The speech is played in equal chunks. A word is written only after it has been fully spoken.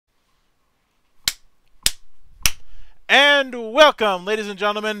And welcome, ladies and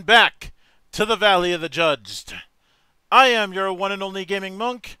gentlemen, back to the Valley of the Judged. I am your one and only gaming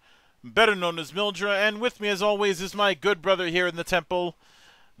monk, better known as Mildra, and with me as always is my good brother here in the temple,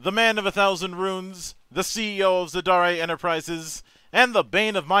 the man of 1,000 runes, the CEO of Zadare Enterprises, and the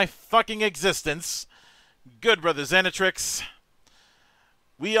bane of my fucking existence, good brother Zangetsu.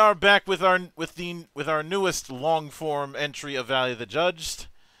 We are back with our newest long-form entry of Valley of the Judged,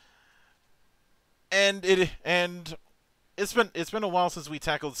 and it's been a while since we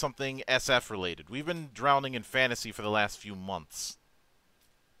tackled something SF related. We've been drowning in fantasy for the last few months.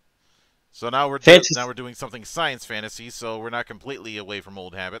 So now we're doing something science fantasy, so we're not completely away from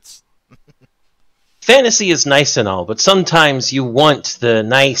old habits. Fantasy is nice and all, but sometimes you want the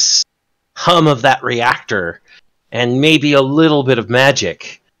nice hum of that reactor and maybe a little bit of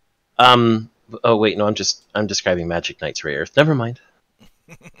magic. Oh wait, no, I'm describing Magic Knights Ray Earth. Never mind.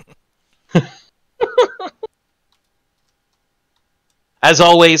 As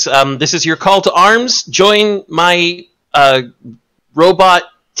always, this is your call to arms. Join my robot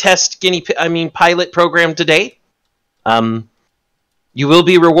test pilot program today. You will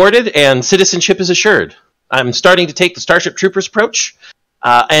be rewarded, and citizenship is assured. I'm starting to take the Starship Troopers approach.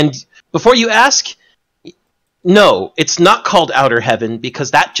 And before you ask, no, it's not called Outer Heaven,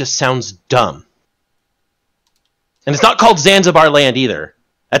 because that just sounds dumb. And it's not called Zanzibar Land either.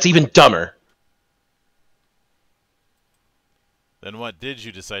 That's even dumber. Then what did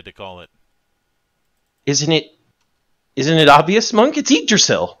you decide to call it? Isn't it obvious, Monk? It's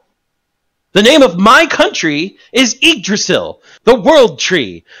Yggdrasil. The name of my country is Yggdrasil, the World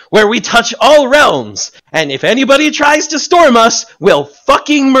Tree, where we touch all realms, and if anybody tries to storm us, we'll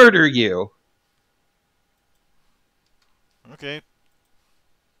fucking murder you. Okay.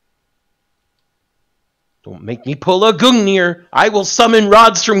 Don't make me pull a Gungnir. I will summon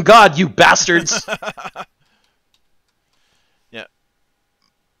rods from God, you bastards. Yeah.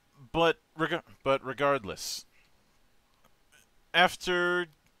 But regardless, after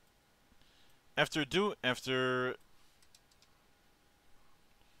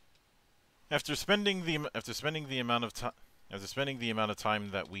spending the amount of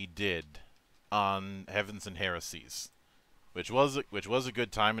time that we did on Heavens and Heresies, which was a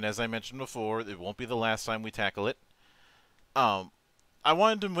good time, and as I mentioned before, it won't be the last time we tackle it. I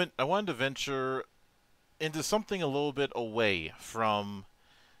wanted to venture into something a little bit away from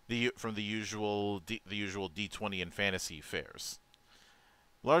the usual D20 and fantasy fairs,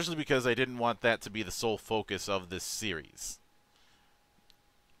 largely because I didn't want that to be the sole focus of this series.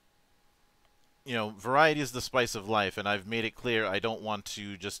 You know, variety is the spice of life, and I've made it clear I don't want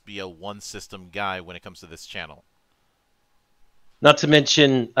to just be a one-system guy when it comes to this channel. Not to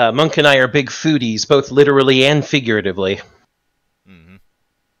mention, Monk and I are big foodies, both literally and figuratively. Mm-hmm.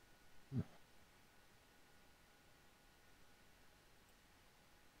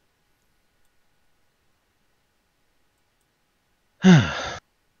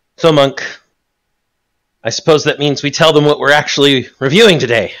 So, Monk, I suppose that means we tell them what we're actually reviewing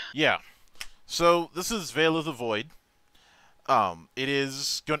today. Yeah. So this is Veil of the Void. It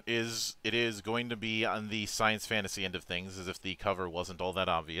is going to be on the science fantasy end of things, as if the cover wasn't all that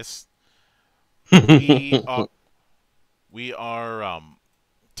obvious. We're going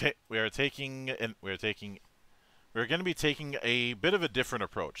to be taking a bit of a different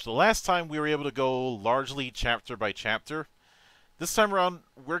approach. The last time we were able to go largely chapter by chapter. This time around,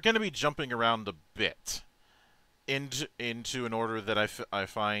 we're going to be jumping around a bit into an order that I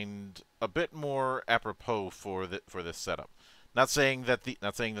find a bit more apropos for this setup. Not saying that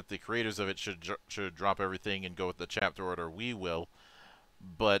the creators of it should drop everything and go with the chapter order we will,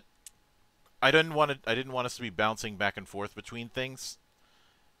 but I didn't want us to be bouncing back and forth between things.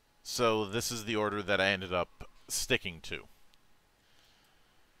 So this is the order that I ended up sticking to.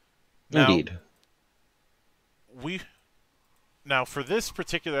 Indeed. Now, for this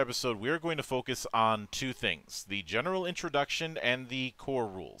particular episode, we are going to focus on two things: the general introduction and the core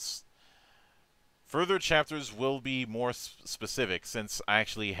rules. Further chapters will be more specific, since I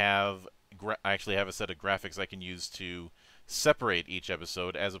actually have a set of graphics I can use to separate each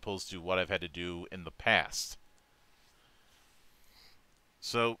episode, as opposed to what I've had to do in the past.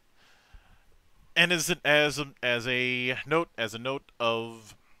 So, and as a note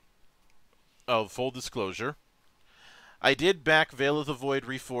of full disclosure, I did back Veil of the Void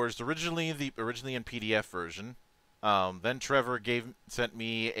Reforged originally in PDF version. Then Trevor sent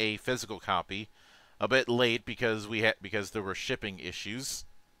me a physical copy, a bit late because there were shipping issues,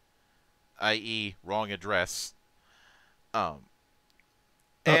 i.e., wrong address.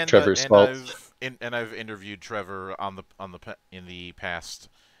 Trevor's fault. I've interviewed Trevor in the past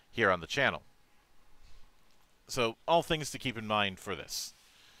here on the channel. So all things to keep in mind for this.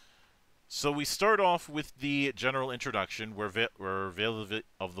 So we start off with the general introduction, where Veil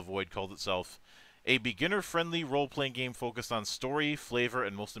of the Void calls itself a beginner-friendly role-playing game focused on story, flavor,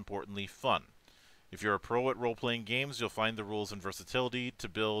 and most importantly, fun. If you're a pro at role-playing games, you'll find the rules and versatility to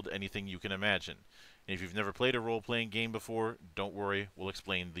build anything you can imagine. And if you've never played a role-playing game before, don't worry, we'll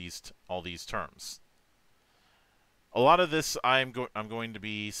explain all these terms. A lot of this I'm going to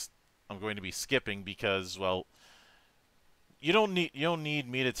be skipping because, well, you don't need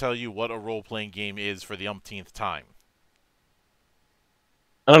me to tell you what a role-playing game is for the umpteenth time.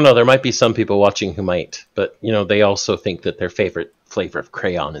 I don't know, there might be some people watching who might, but, you know, they also think that their favorite flavor of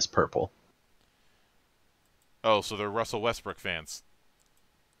crayon is purple. Oh, so they're Russell Westbrook fans.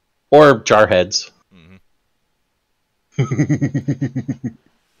 Or jarheads. Mm-hmm.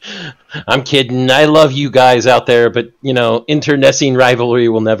 I'm kidding. I love you guys out there, but, you know, internecine rivalry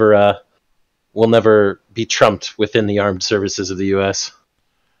will never be trumped within the armed services of the U.S.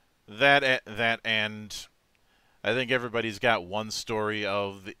 That and I think everybody's got one story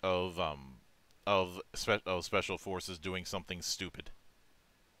of special forces doing something stupid.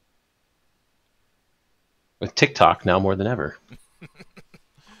 With TikTok now more than ever.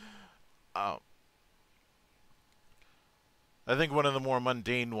 I think one of the more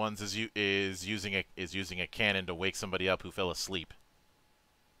mundane ones is using a cannon to wake somebody up who fell asleep.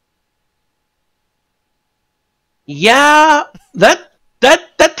 Yeah, that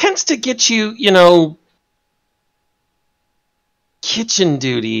tends to get you, you know, kitchen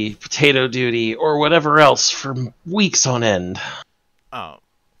duty, potato duty, or whatever else for weeks on end. Oh.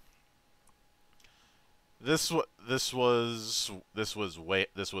 This was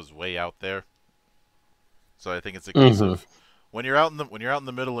way out there. So I think it's a case of when you're out in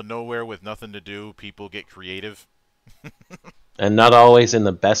the middle of nowhere with nothing to do, people get creative. And not always in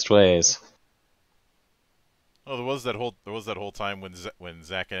the best ways. Oh, there was that whole time when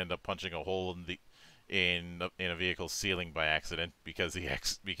Zach ended up punching a hole in a vehicle's ceiling by accident because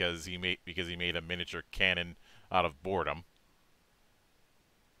he made a miniature cannon out of boredom.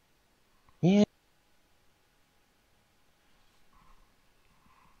 Yeah.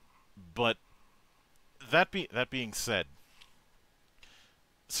 But that being said,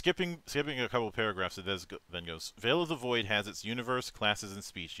 skipping a couple of paragraphs, it then goes, Veil of the Void has its universe, classes, and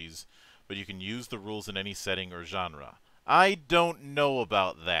species, but you can use the rules in any setting or genre. I don't know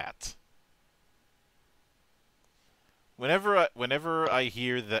about that. Whenever I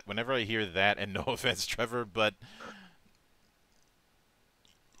hear that, and no offense, Trevor, but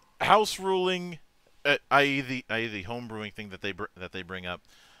house ruling, i.e. the homebrewing thing that they bring up,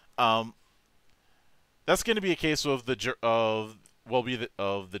 that's going to be a case of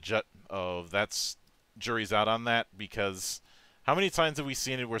that's jury's out on that, because how many times have we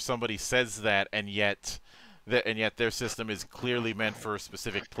seen it where somebody says that and yet their system is clearly meant for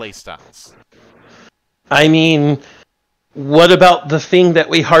specific playstyles? I mean, what about the thing that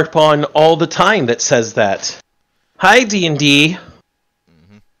we harp on all the time that says that? Hi, D&D.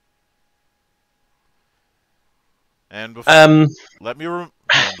 Mm-hmm. And before,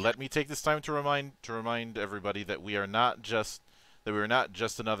 let me take this time to remind everybody that we are not just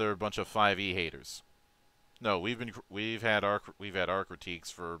another bunch of 5e haters. No, we've had our critiques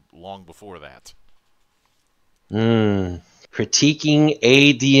for long before that. Critiquing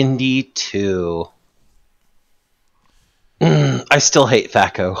AD&D 2. I still hate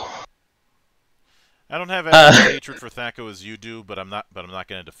Thaco. I don't have as much hatred for Thaco as you do, but I'm not going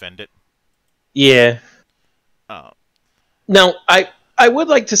to defend it. Yeah. Now, I would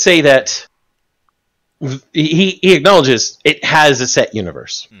like to say that he acknowledges it has a set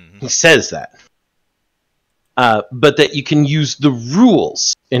universe. Mm-hmm. He says that. But that you can use the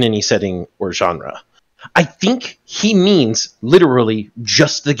rules in any setting or genre. I think he means literally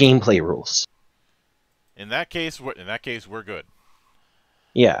just the gameplay rules. In that case, we're good.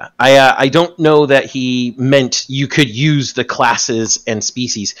 Yeah, I don't know that he meant you could use the classes and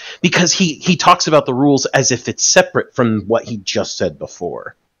species, because he talks about the rules as if it's separate from what he just said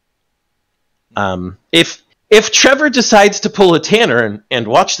before. If Trevor decides to pull a Tanner and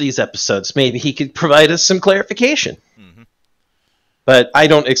watch these episodes, maybe he could provide us some clarification. Mm-hmm. But I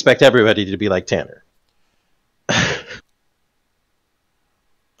don't expect everybody to be like Tanner.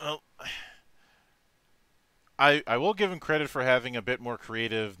 Well, I will give him credit for having a bit more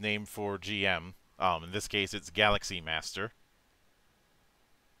creative name for GM. In this case, it's Galaxy Master.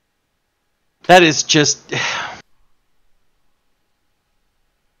 That is just...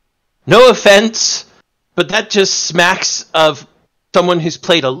 No offense, but that just smacks of someone who's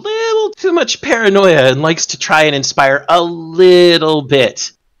played a little too much paranoia and likes to try and inspire a little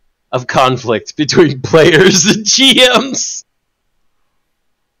bit of conflict between players and GMs.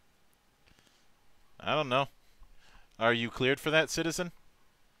 I don't know. Are you cleared for that, citizen?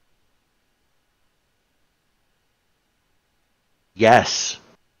 Yes.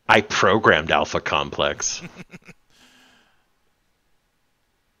 I programmed Alpha Complex.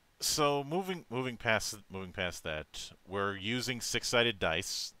 So moving past that, we're using 6-sided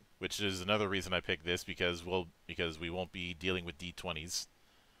dice, which is another reason I picked this because we won't be dealing with D20s.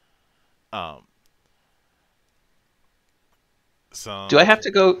 So Do I have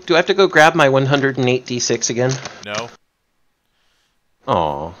to go grab my 108 D6 again? No.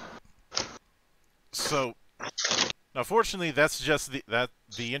 Oh. So now, fortunately, that's just the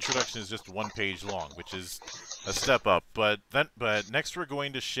introduction is just 1 page long, which is a step up. But next we're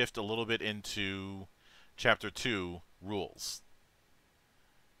going to shift a little bit into Chapter 2 rules.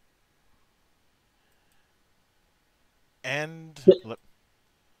 And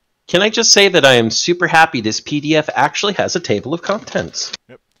can I just say that I am super happy this PDF actually has a table of contents.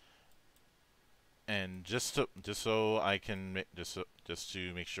 Yep. And just so I can just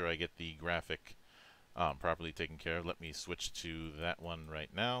to make sure I get the graphic properly taken care of, let me switch to that one right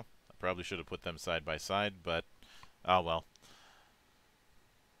now. I probably should have put them side by side, but oh well.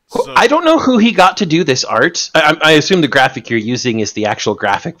 So, I don't know who he got to do this art. I assume the graphic you're using is the actual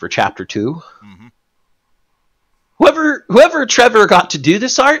graphic for Chapter 2. Mm-hmm. Whoever Trevor got to do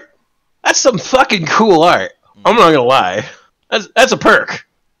this art, that's some fucking cool art. Mm-hmm. I'm not gonna lie. That's a perk.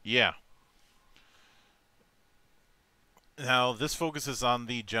 Yeah. Now, this focuses on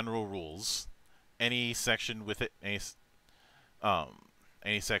the general rules. Any section with any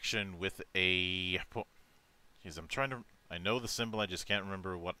section with a... Jeez, I know the symbol, I just can't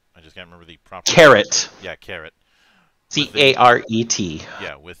remember the proper... Caret. Yeah, caret. C-A-R-E-T.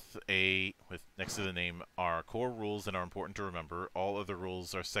 Yeah, with next to the name are core rules and are important to remember. All other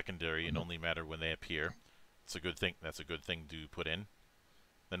rules are secondary and only matter when they appear. It's a good thing. That's a good thing to put in.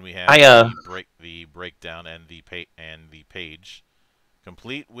 Then we have the breakdown and the page,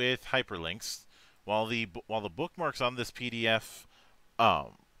 complete with hyperlinks. While the bookmarks on this PDF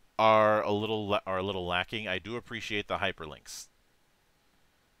are a little lacking, I do appreciate the hyperlinks.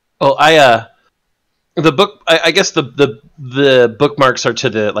 Oh, I guess the bookmarks are to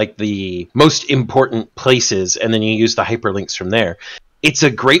the most important places, and then you use the hyperlinks from there. It's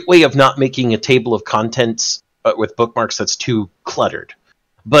a great way of not making a table of contents with bookmarks that's too cluttered.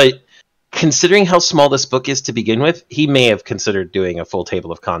 But considering how small this book is to begin with, he may have considered doing a full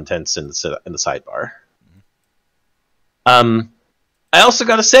table of contents in the sidebar. Mm-hmm. I also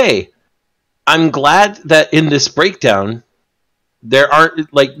got to say, I'm glad that in this breakdown, there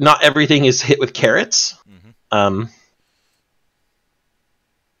aren't not everything is hit with carrots. Mm-hmm.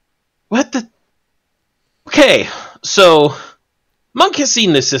 What the? Okay, so Monk has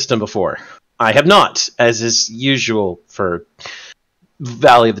seen this system before. I have not, as is usual for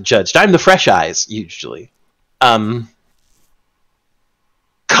Valley of the Judged. I'm the fresh eyes, usually. Color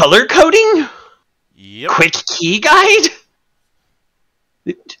coding? Yep. Quick key guide?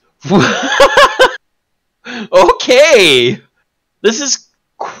 Okay! This is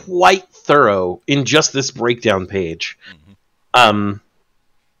quite thorough in just this breakdown page. Mm-hmm.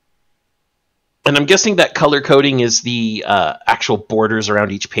 And I'm guessing that color coding is the actual borders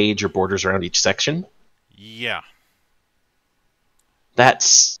around each page or borders around each section? Yeah.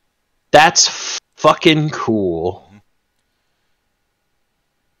 That's fucking cool.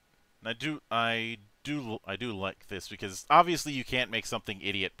 I do like this because obviously you can't make something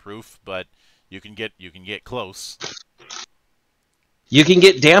idiot proof, but you can get close. You can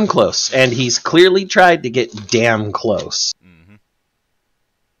get damn close, and he's clearly tried to get damn close. Mm-hmm.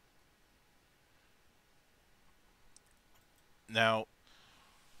 Now,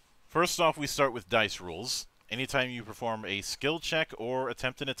 first off, we start with dice rules. Anytime you perform a skill check or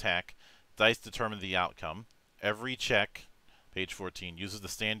attempt an attack, dice determine the outcome. Every check, page 14, uses the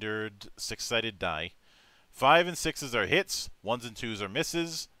standard 6-sided die. 5 and 6s are hits, 1s and 2s are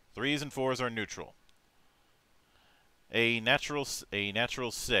misses, 3s and 4s are neutral. A natural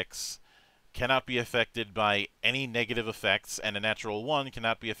 6 cannot be affected by any negative effects, and a natural 1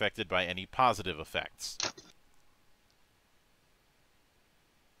 cannot be affected by any positive effects.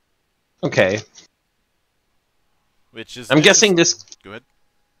 Okay. Which is... I'm guessing this... Go ahead.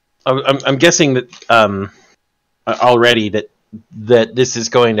 I'm guessing that already that this is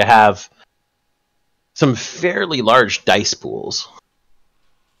going to have some fairly large dice pools.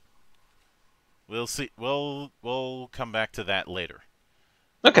 We'll see. We'll come back to that later.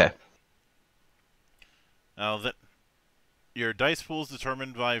 Okay. Now that your dice pool is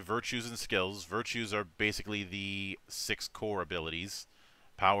determined by virtues and skills. Virtues are basically the 6 core abilities.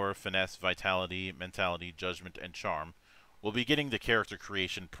 power, finesse, vitality, mentality, judgment, and charm, we'll be getting the character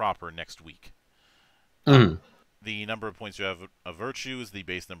creation proper next week. The number of points you have a virtue is the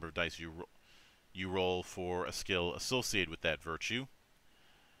base number of dice you roll for a skill associated with that virtue.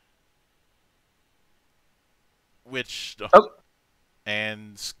 Which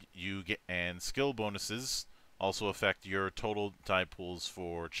and skill bonuses also affect your total die pools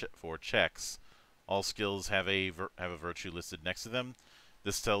for checks. All skills have a virtue listed next to them.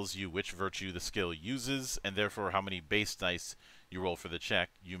 This tells you which virtue the skill uses, and therefore how many base dice you roll for the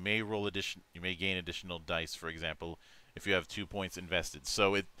check. You may gain additional dice, for example, if you have 2 points invested.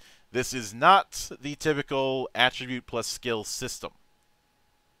 So this is not the typical attribute plus skill system.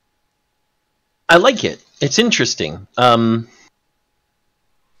 I like it. It's interesting.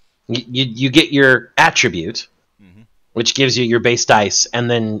 You get your attribute, which gives you your base dice,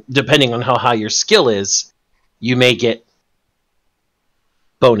 and then depending on how high your skill is, you may get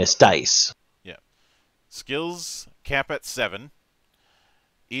bonus dice. Yeah. Skills cap at 7.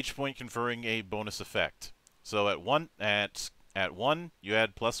 Each point conferring a bonus effect. So at 1 you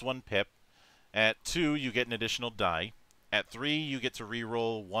add +1 pip. At 2 you get an additional die. At 3 you get to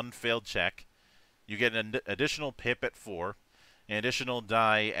reroll 1 failed check. You get an additional pip at 4, an additional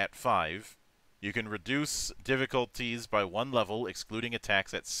die at 5. You can reduce difficulties by 1 level, excluding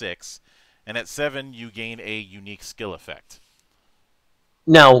attacks at 6. And at 7, you gain a unique skill effect.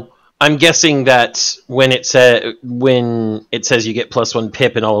 Now, I'm guessing that when it says you get +1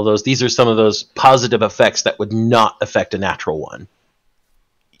 pip and all of those, these are some of those positive effects that would not affect a natural one.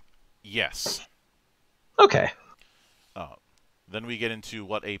 Yes. Okay. Then we get into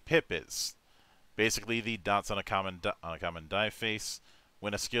what a pip is. Basically, the dots on a common die face.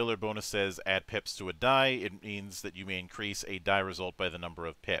 When a skill or bonus says add pips to a die, it means that you may increase a die result by the number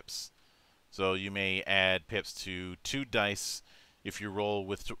of pips. So you may add pips to 2 dice if you roll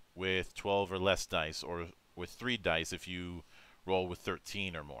with 12 or less dice, or with 3 dice if you roll with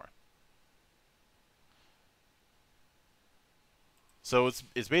 13 or more. So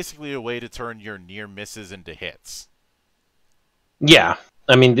it's basically a way to turn your near misses into hits. Yeah.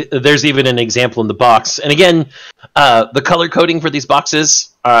 I mean, there's even an example in the box. And again, the color coding for these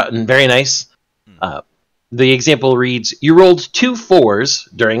boxes are very nice. The example reads, you rolled 2 4s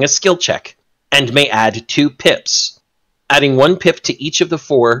during a skill check and may add 2 pips. Adding 1 pip to each of the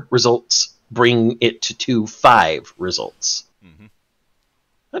 4 results bring it to 2 5 results.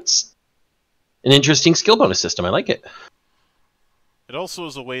 That's an interesting skill bonus system. I like it. It also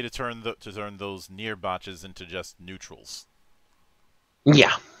is a way to turn those near botches into just neutrals.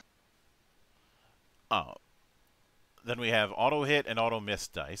 Yeah. Then we have auto hit and auto miss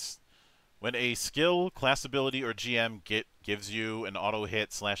dice. When a skill, class ability, or GM gives you an auto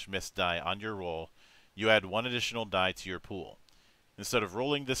hit / miss die on your roll, you add 1 additional die to your pool. Instead of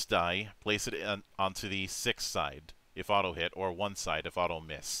rolling this die, place it onto the 6 side if auto hit, or 1 side if auto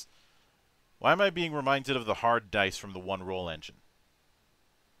miss. Why am I being reminded of the hard dice from the One Roll engine?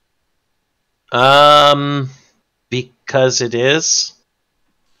 Because it is.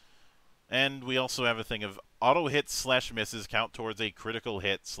 And we also have a thing of auto hits / misses count towards a critical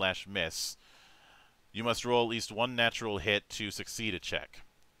hit / miss. You must roll at least 1 natural hit to succeed a check.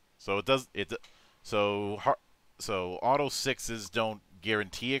 So So auto 6s don't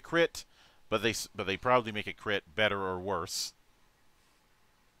guarantee a crit, but they probably make a crit better or worse.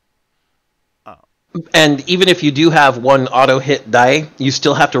 And even if you do have 1 auto hit die, you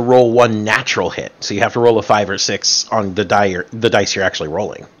still have to roll 1 natural hit. So you have to roll a 5 or 6 on the dice you're actually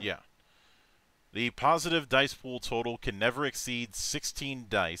rolling. Yeah. The positive dice pool total can never exceed 16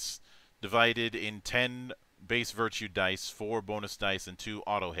 dice, divided in 10 base virtue dice, 4 bonus dice, and 2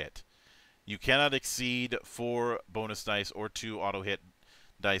 auto hit. You cannot exceed 4 bonus dice or 2 auto hit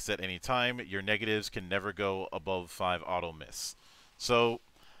dice at any time. Your negatives can never go above 5 auto miss. So,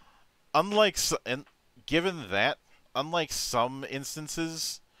 unlike some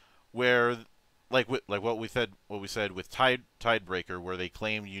instances where, like what we said with Tidebreaker, where they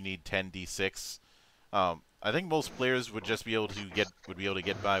claim you need 10 d6, I think most players would just be able to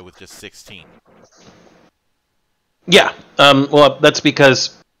get by with just 16. Yeah. Well, that's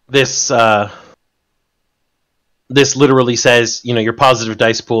because this literally says, your positive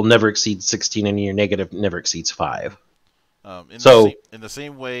dice pool never exceeds 16 and your negative never exceeds 5. In the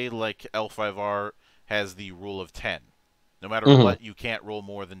same way, like L5R has the rule of 10. No matter what, you can't roll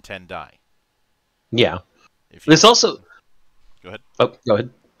more than 10 die. Yeah. This also... Go ahead. Oh, go ahead.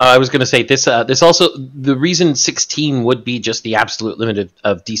 I was going to say, this also... The reason 16 would be just the absolute limit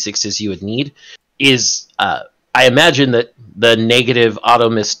of D6s you would need is... I imagine that the negative auto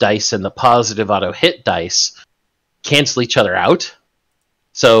miss dice and the positive auto hit dice cancel each other out.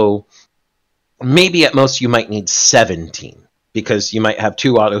 So maybe at most you might need 17, because you might have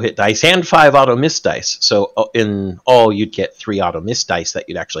 2 auto-hit dice and 5 auto-miss dice. So in all, you'd get 3 auto-miss dice that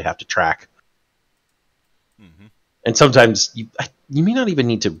you'd actually have to track. Mm-hmm. And sometimes you may not even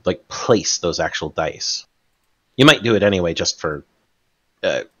need to like place those actual dice. You might do it anyway just for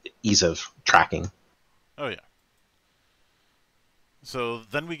ease of tracking. Oh, yeah. So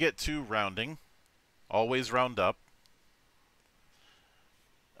then we get to rounding. Always round up.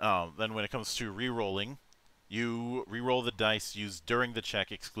 Then when it comes to re-rolling, you re-roll the dice used during the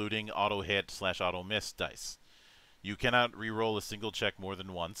check, excluding auto-hit/auto-miss dice. You cannot re-roll a single check more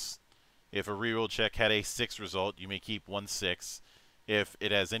than once. If a re-roll check had a 6 result, you may keep 1 6. If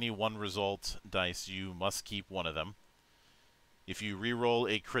it has any 1 result dice, you must keep 1 of them. If you re-roll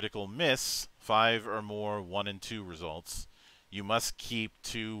a critical miss, 5 or more 1 and 2 results, you must keep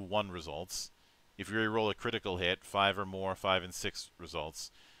 2 1 results. If you re-roll a critical hit, 5 or more 5 and 6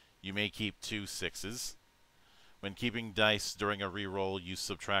 results, you may keep 2 6s. When keeping dice during a re-roll, you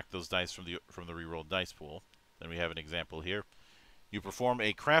subtract those dice from the re-rolled dice pool. Then we have an example here. You perform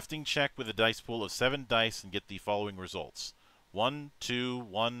a crafting check with a dice pool of 7 dice and get the following results: 1 2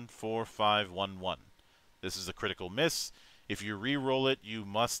 1 4 5 1 1. This is a critical miss. If you re-roll it, you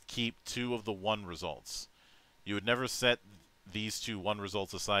must keep 2 of the 1 results. You would never set these 2 1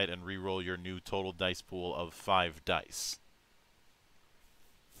 results aside and re-roll your new total dice pool of 5 dice.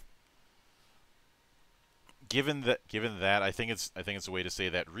 Given that, I think it's a way to say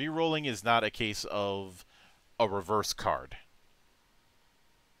that re-rolling is not a case of a reverse card.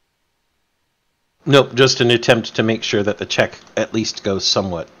 Nope, just an attempt to make sure that the check at least goes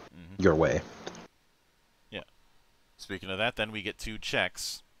somewhat your way. Yeah. Speaking of that, then we get 2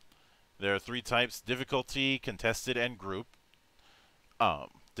 checks. There are 3 types: difficulty, contested, and group.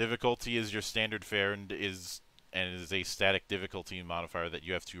 Difficulty is your standard fare and is a static difficulty modifier that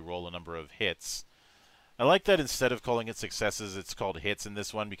you have to roll a number of hits. I like that instead of calling it successes, it's called hits in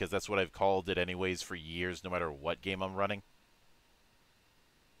this one, because that's what I've called it anyways for years, no matter what game I'm running.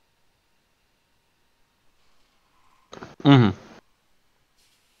 Mm-hmm.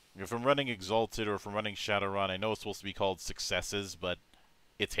 If I'm running Exalted or if I'm running Shadowrun, I know it's supposed to be called successes, but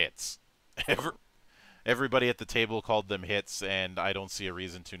it's hits. Everybody at the table called them hits, and I don't see a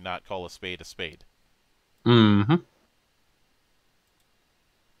reason to not call a spade a spade. Mm-hmm.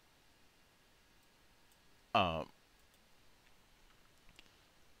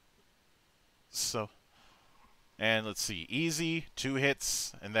 And let's see, easy, 2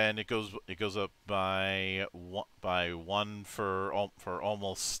 hits, and then it goes up by 1 for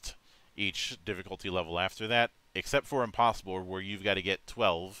almost each difficulty level after that, except for impossible, where you've got to get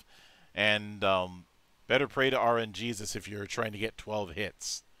 12, and better pray to RNGesus if you're trying to get 12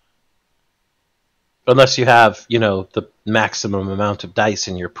 hits. Unless you have, the maximum amount of dice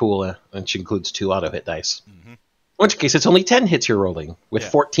in your pool, which includes 2 auto-hit dice. Mm-hmm. In which case, it's only 10 hits you're rolling, with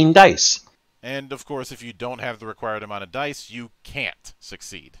 14 dice. And, of course, if you don't have the required amount of dice, you can't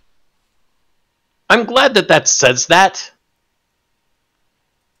succeed. I'm glad that says that.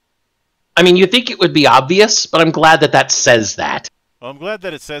 I mean, you'd think it would be obvious, but I'm glad that says that. Well, I'm glad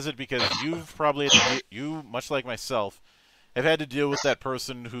that it says it, because you've probably, you, much like myself, have had to deal with that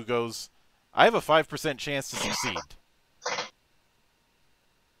person who goes, I have a 5% chance to succeed.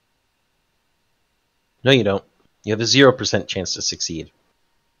 No, you don't. You have a 0% chance to succeed.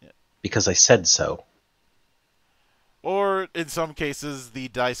 Because I said so. Or, in some cases, the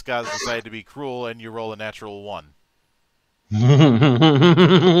dice gods decide to be cruel and you roll a natural 1.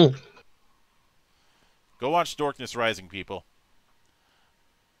 Go watch Darkness Rising, people.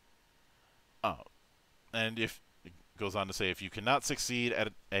 And if it goes on to say, if you cannot succeed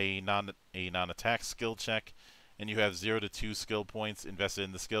at a non-attack skill check and you have 0 to 2 skill points invested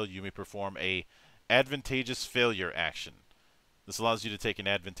in the skill, you may perform a advantageous failure action. This allows you to take an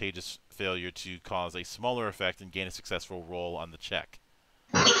advantageous failure to cause a smaller effect and gain a successful roll on the check.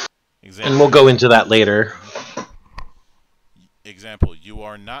 And we'll go into that later. Example, you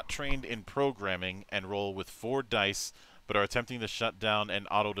are not trained in programming and roll with 4 dice, but are attempting to shut down an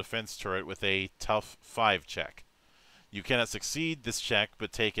auto-defense turret with a tough 5 check. You cannot succeed this check,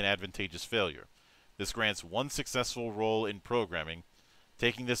 but take an advantageous failure. This grants 1 successful roll in programming.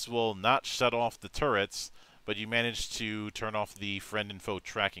 Taking this will not shut off the turrets, but you manage to turn off the friend and foe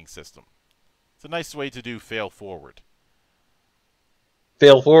tracking system. It's a nice way to do fail forward.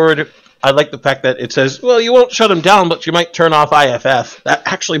 Fail forward. I like the fact that it says, well, you won't shut them down, but you might turn off IFF. That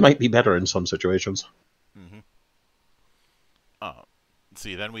actually might be better in some situations. Mm-hmm. Let's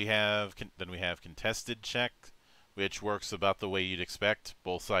see. Then we have contested check, which works about the way you'd expect.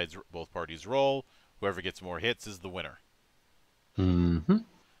 Both parties roll. Whoever gets more hits is the winner. Mm-hmm.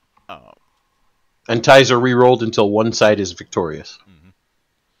 Uh, And ties are re-rolled until one side is victorious. mm-hmm.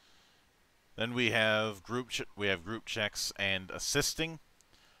 Then we have group checks and assisting,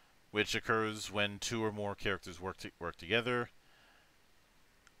 which occurs when 2 or more characters work together.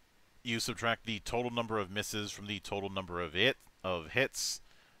 You subtract the total number of misses from the total number of hits.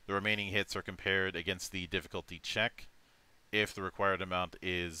 The remaining hits are compared against the difficulty check. If the required amount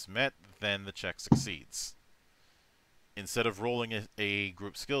is met, then the check succeeds. Instead of rolling a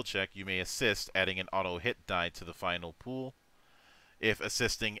group skill check, you may assist, adding an auto hit die to the final pool. If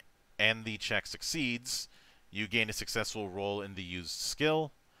assisting and the check succeeds, you gain a successful roll in the used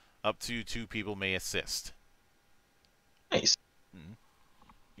skill. Up to 2 people may assist. Nice.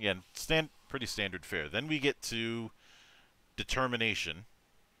 Again, pretty standard fare. Then we get to determination.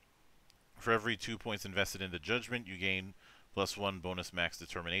 For every 2 points invested in the judgment, you gain +1 bonus max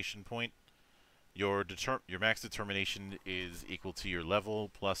determination point. Your max determination is equal to your level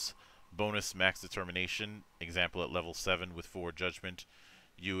plus bonus max determination. Example, at level 7 with 4 judgment,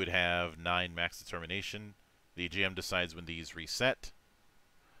 you would have 9 max determination. The GM decides when these reset.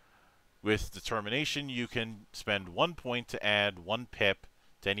 With determination, you can spend 1 point to add 1 pip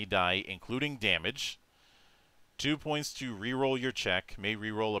to any die, including damage. 2 points to reroll your check. May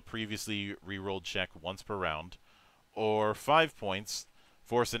reroll a previously rerolled check once per round. Or 5 points,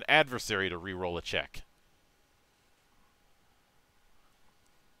 force an adversary to reroll a check.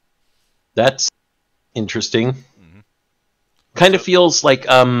 That's interesting. Kind of feels like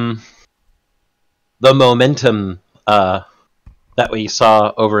the momentum that we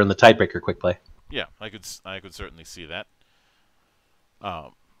saw over in the Tiebreaker quick play. Yeah, I could certainly see that.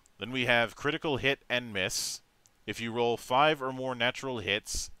 Then we have critical hit and miss. If you roll 5 or more natural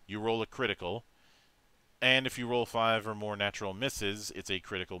hits, you roll a critical. And if you roll 5 or more natural misses, it's a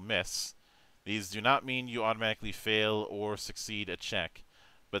critical miss. These do not mean you automatically fail or succeed a check,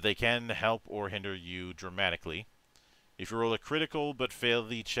 but they can help or hinder you dramatically. If you roll a critical but fail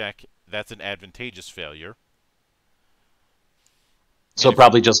the check, that's an advantageous failure. So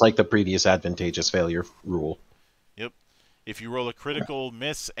probably just like the previous advantageous failure rule. Yep. If you roll a critical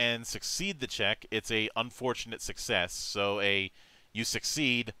miss and succeed the check, it's a unfortunate success. So you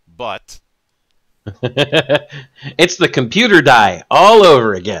succeed, but... It's the computer die all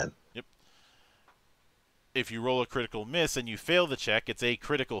over again. Yep. If you roll a critical miss and you fail the check, it's a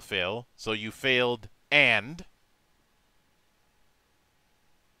critical fail. So you failed and...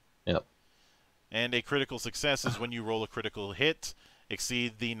 Yep. And a critical success is when you roll a critical hit,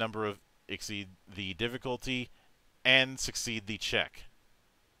 exceed the difficulty, and succeed the check.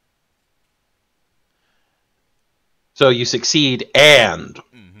 So you succeed and...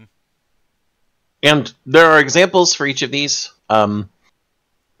 And there are examples for each of these.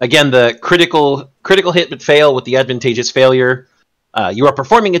 Again, the critical hit but fail with the advantageous failure. You are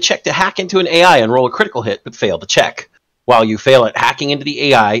performing a check to hack into an AI and roll a critical hit but fail the check. While you fail at hacking into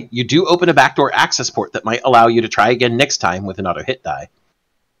the AI, you do open a backdoor access port that might allow you to try again next time with an auto hit die.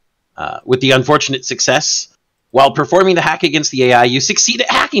 With the unfortunate success, while performing the hack against the AI, you succeed at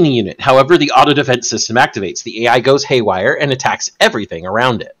hacking the unit. However, the auto defense system activates. The AI goes haywire and attacks everything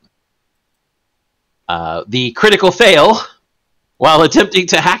around it. The critical fail, while attempting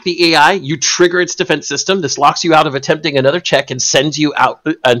to hack the AI, you trigger its defense system. This locks you out of attempting another check and sends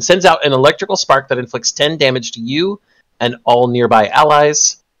out an electrical spark that inflicts 10 damage to you and all nearby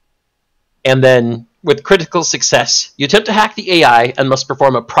allies. And then, with critical success, you attempt to hack the AI and must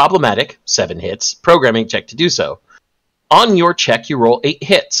perform a problematic, 7 hits, programming check to do so. On your check, you roll 8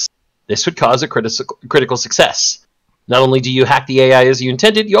 hits. This would cause a critical success. Not only do you hack the AI as you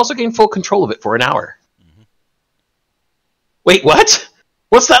intended, you also gain full control of it for an hour. Wait, what?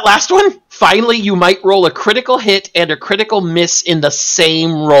 What's that last one? Finally, you might roll a critical hit and a critical miss in the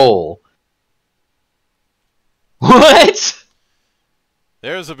same roll. What?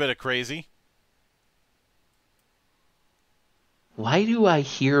 There's a bit of crazy. Why do I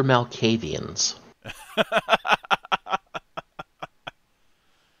hear Malkavians?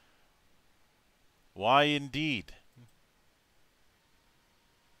 Why indeed?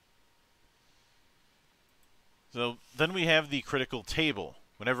 So then we have the critical table.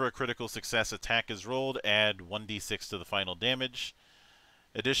 Whenever a critical success attack is rolled, add 1d6 to the final damage.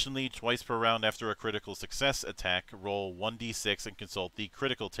 Additionally, twice per round after a critical success attack, roll 1d6 and consult the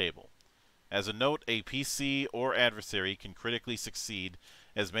critical table. As a note, a PC or adversary can critically succeed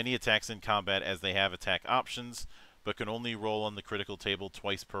as many attacks in combat as they have attack options, but can only roll on the critical table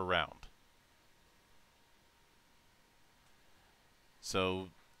twice per round. So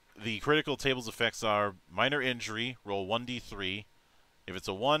the critical table's effects are minor injury, roll 1d3. If it's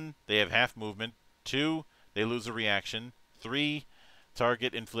a 1, they have half movement. 2, they lose a reaction. 3.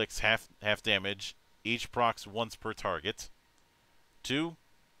 Target inflicts half damage. Each procs once per target. 2.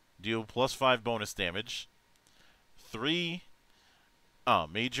 Deal +5 bonus damage. 3.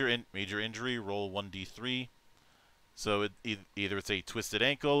 Major injury. Roll 1d3. So either it's a twisted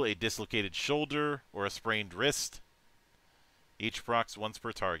ankle, a dislocated shoulder, or a sprained wrist. Each procs once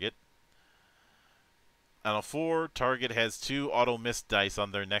per target. On a 4, target has 2 auto miss dice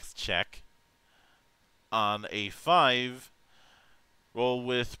on their next check. On a 5, roll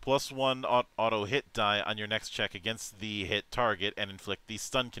with +1 auto hit die on your next check against the hit target and inflict the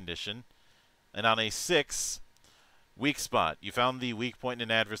stun condition. And on a 6, weak spot. You found the weak point in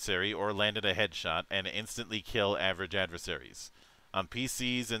an adversary or landed a headshot and instantly kill average adversaries. On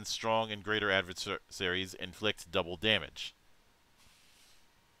PCs and strong and greater adversaries, inflict double damage.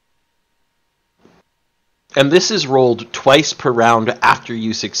 And this is rolled twice per round after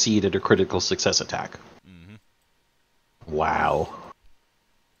you succeed at a critical success attack. Mm-hmm. Wow.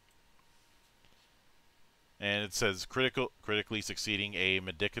 And it says critically succeeding a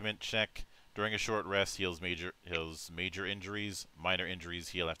medicament check during a short rest heals major injuries. Minor injuries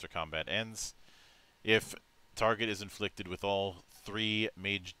heal after combat ends. If target is inflicted with all 3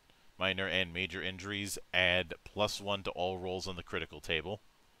 minor and major injuries, add +1 to all rolls on the critical table.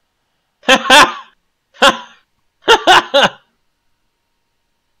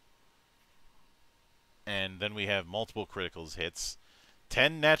 And then we have multiple criticals hits.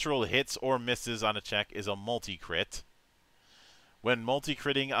 10 natural hits or misses on a check is a multi-crit. When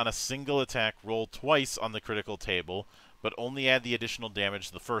multi-critting on a single attack, roll twice on the critical table, but only add the additional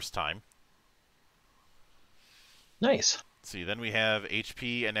damage the first time. Nice. Let's see, then we have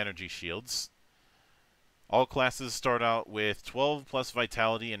HP and energy shields. All classes start out with 12 plus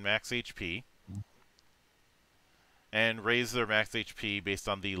vitality and max HP, and raise their max HP based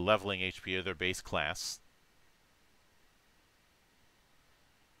on the leveling HP of their base class.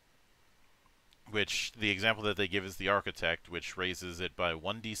 Which, the example that they give is the Architect, which raises it by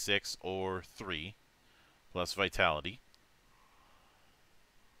 1d6 or 3, plus vitality.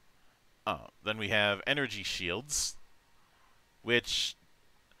 Then we have energy shields, which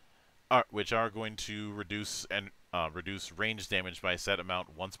are going to reduce range damage by a set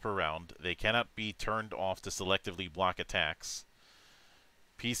amount once per round. They cannot be turned off to selectively block attacks.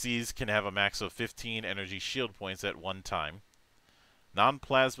 PCs can have a max of 15 energy shield points at one time.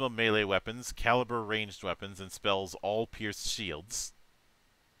 Non-plasma melee weapons, caliber ranged weapons, and spells all pierce shields.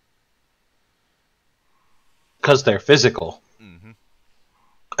 Because they're physical. Mm-hmm.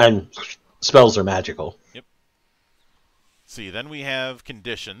 And spells are magical. Yep. See, then we have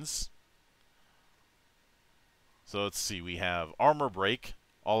conditions. So let's see, we have Armor Break.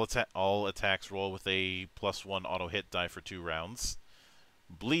 All attacks roll with a +1 auto hit die for 2 rounds.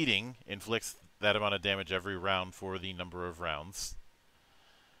 Bleeding inflicts that amount of damage every round for the number of rounds.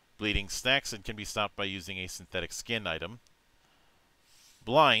 Bleeding stacks and can be stopped by using a synthetic skin item.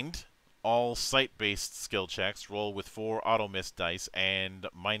 Blind. All sight-based skill checks roll with 4 auto-miss dice and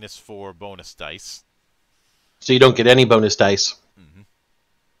 -4 bonus dice. So you don't get any bonus dice. Mm-hmm.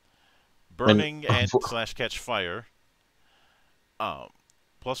 Burning and /catch fire.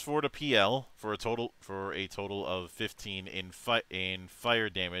 +4 to PL for a total of 15 in fire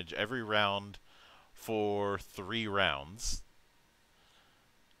damage every round for 3 rounds.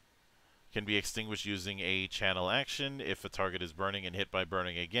 Can be extinguished using a channel action. If a target is burning and hit by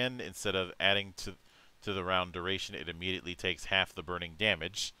burning again, instead of adding to the round duration, it immediately takes half the burning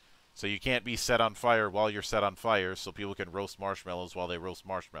damage. So you can't be set on fire while you're set on fire, so people can roast marshmallows while they roast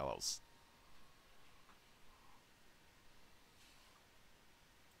marshmallows.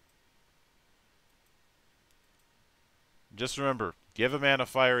 Just remember, give a man a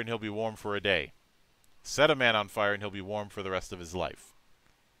fire and he'll be warm for a day. Set a man on fire and he'll be warm for the rest of his life.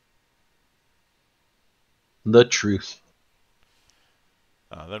 The truth.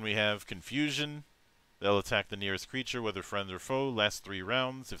 Then we have Confusion. They'll attack the nearest creature, whether friend or foe, last 3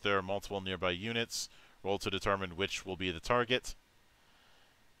 rounds. If there are multiple nearby units, roll to determine which will be the target.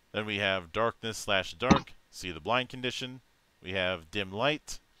 Then we have Darkness/Dark. See the blind condition. We have Dim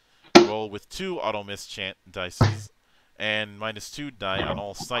Light. Roll with 2 auto-miss dices and -2 die on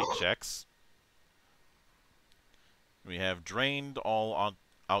all sight checks. We have Drained. All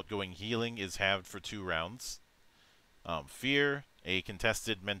outgoing healing is halved for 2 rounds. Fear, a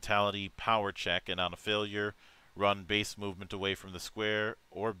contested mentality power check, and on a failure, run base movement away from the square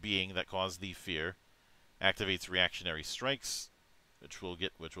or being that caused the fear. Activates reactionary strikes, which we'll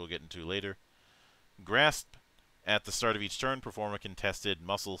get into later. Grasp, at the start of each turn, perform a contested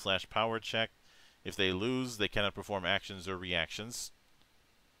muscle/power check. If they lose, they cannot perform actions or reactions.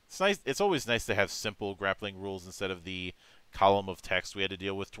 It's nice. It's always nice to have simple grappling rules instead of the column of text we had to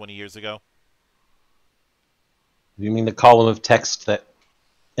deal with 20 years ago. You mean the column of text that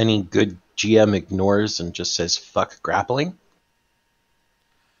any good GM ignores and just says "fuck grappling"?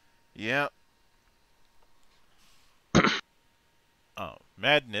 Yeah.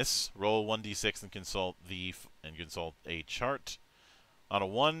 Madness. Roll 1d6 and consult a chart. On a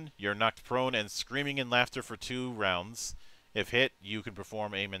 1, you're knocked prone and screaming in laughter for 2 rounds. If hit, you can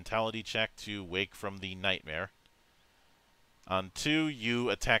perform a mentality check to wake from the nightmare. On 2, you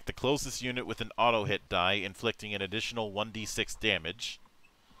attack the closest unit with an auto-hit die, inflicting an additional 1d6 damage.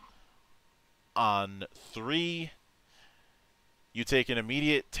 On 3, you take an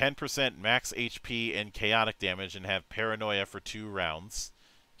immediate 10% max HP and chaotic damage and have paranoia for 2 rounds,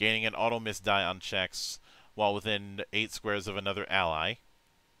 gaining an auto-miss die on checks while within 8 squares of another ally.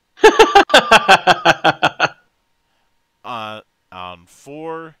 On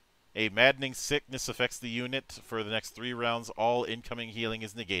 4, a maddening sickness affects the unit. For the next 3 rounds, all incoming healing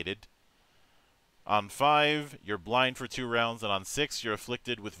is negated. On 5, you're blind for 2 rounds, and on 6, you're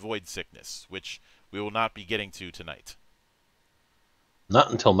afflicted with void sickness, which we will not be getting to tonight.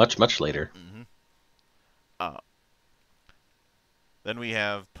 Not until much, much later. Then we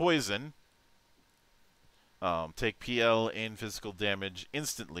have poison. Take PL in physical damage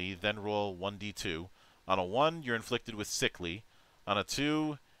instantly, then roll 1d2. On a 1, you're inflicted with sickly. On a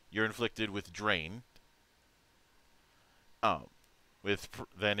 2, you're inflicted with drain.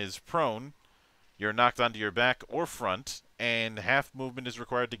 Then is prone. You're knocked onto your back or front, and half movement is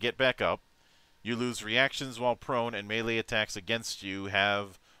required to get back up. You lose reactions while prone, and melee attacks against you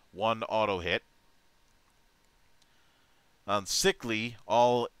have 1 auto hit. On sickly,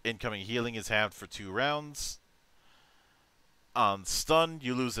 all incoming healing is halved for 2 rounds. On stun,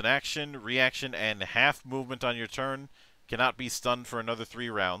 you lose an action, reaction, and half movement on your turn. Cannot be stunned for another 3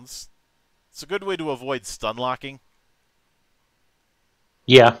 rounds. It's a good way to avoid stun locking.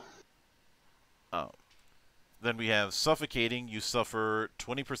 Yeah. Then we have suffocating. You suffer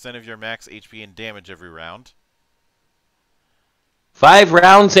 20% of your max HP and damage every round. 5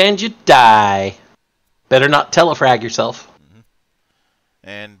 rounds and you die. Better not telefrag yourself.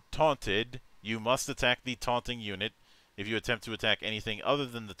 And taunted. You must attack the taunting unit. If you attempt to attack anything other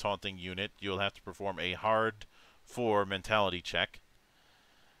than the taunting unit, you'll have to perform a hard 4 mentality check.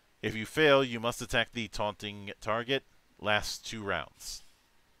 If you fail, you must attack the taunting target. Lasts 2 rounds.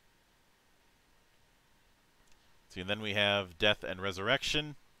 So then we have death and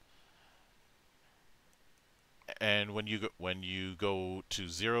resurrection. And when you go to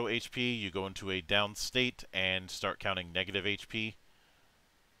 0 HP, you go into a down state and start counting negative HP.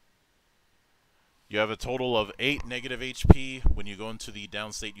 You have a total of 8 negative HP. When you go into the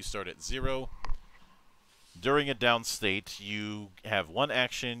down state, you start at 0. During a down state, you have 1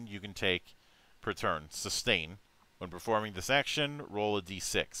 action you can take per turn, sustain. When performing this action, roll a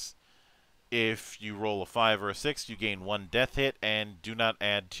d6. If you roll a 5 or a 6, you gain 1 death hit and do not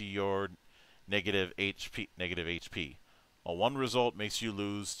add to your negative HP. A 1 result makes you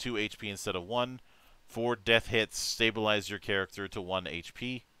lose 2 HP instead of 1. 4 death hits stabilize your character to 1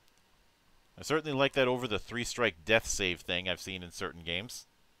 HP. I certainly like that over the 3-strike death save thing I've seen in certain games.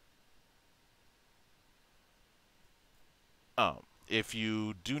 If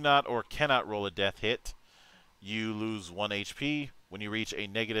you do not or cannot roll a death hit, you lose 1 HP. When you reach a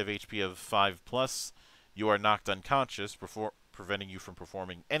negative HP of 5+, you are knocked unconscious, preventing you from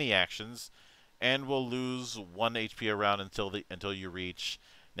performing any actions, and will lose 1 HP a round until you reach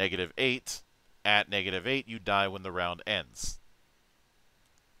negative 8. At negative 8, you die when the round ends.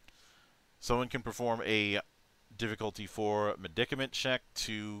 Someone can perform a difficulty 4 medicament check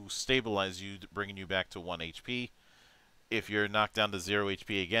to stabilize you, bringing you back to 1 HP. If you're knocked down to 0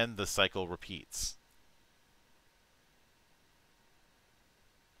 HP again, the cycle repeats.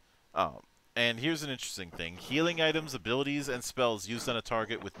 And here's an interesting thing. Healing items, abilities, and spells used on a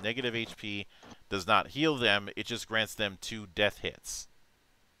target with negative HP does not heal them, it just grants them 2 death hits.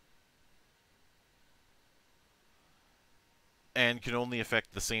 And can only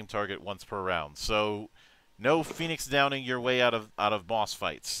affect the same target once per round. So, no Phoenix Downing your way out of boss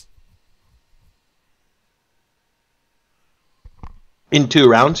fights. In 2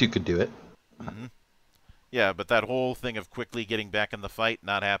 rounds, you could do it. Yeah, but that whole thing of quickly getting back in the fight,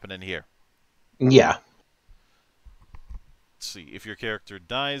 not happening here. Yeah. Let's see. If your character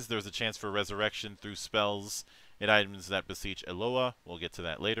dies, there's a chance for resurrection through spells and items that beseech Eloa. We'll get to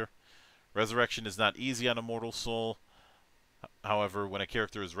that later. Resurrection is not easy on a mortal soul. However, when a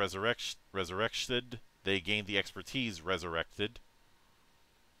character is resurrected, they gain the expertise resurrected.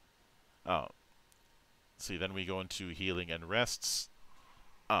 Let's see, then we go into healing and rests.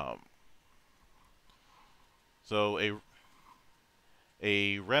 Um, so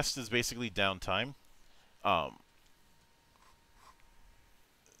a rest is basically downtime. Um,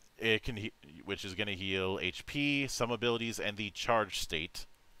 it can which is going to heal HP, some abilities, and the charge state,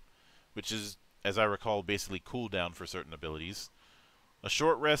 which is, as I recall, basically cooldown for certain abilities. A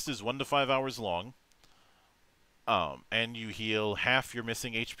short rest is 1 to 5 hours long, and you heal half your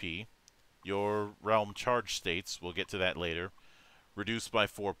missing HP. Your realm charge states, we'll get to that later, reduced by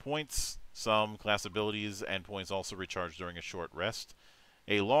 4 points. Some class abilities and points also recharge during a short rest.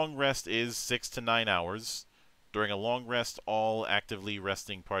 A long rest is 6 to 9 hours. During a long rest, all actively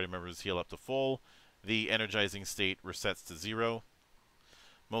resting party members heal up to full. The energizing state resets to 0.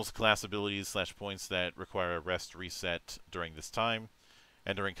 Most class abilities / points that require a rest reset during this time.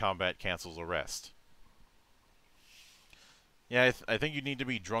 Entering combat cancels a rest. Yeah, I think you need to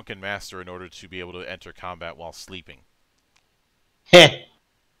be Drunken Master in order to be able to enter combat while sleeping. Heh.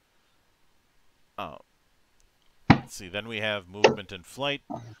 Let's see, then we have movement and flight.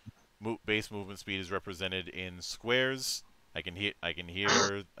 Base movement speed is represented in squares. I can hear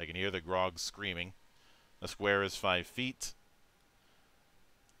the grog screaming. A square is 5 feet.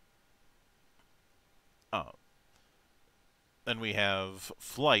 Then we have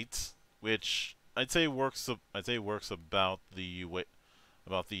flight, which I'd say works about the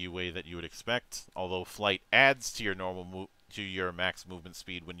way that you would expect. Although flight adds to your max movement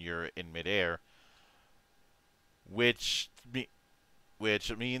speed when you're in midair, which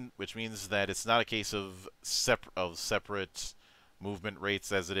means that it's not a case of separate movement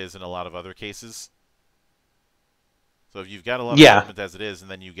rates as it is in a lot of other cases. So if you've got a lot of movement as it is, and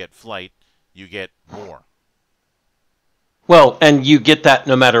then you get flight, you get more. Well, and you get that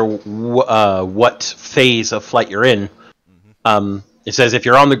no matter what phase of flight you're in. Mm-hmm. It says if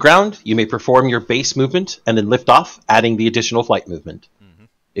you're on the ground, you may perform your base movement and then lift off, adding the additional flight movement. Mm-hmm.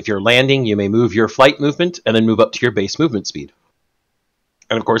 If you're landing, you may move your flight movement and then move up to your base movement speed.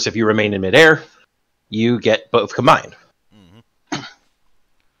 And of course, if you remain in midair, you get both combined. Mm-hmm.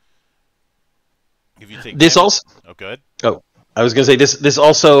 If you take this also, good. Oh, I was going to say this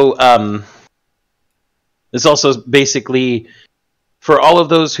also. This also basically, for all of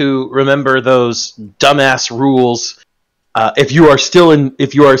those who remember those dumbass rules, if you are still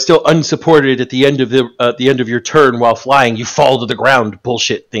unsupported at the end of your turn while flying, you fall to the ground.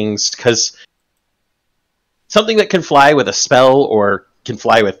 Bullshit things, because something that can fly with a spell or can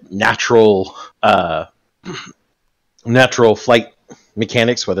fly with natural flight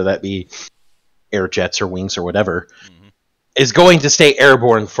mechanics, whether that be air jets or wings or whatever, is going to stay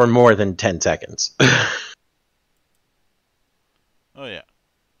airborne for more than 10 seconds. Oh, yeah.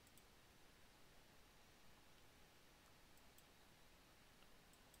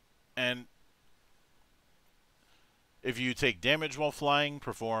 And if you take damage while flying,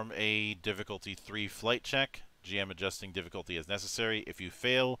 perform a difficulty 3 flight check. GM adjusting difficulty as necessary. If you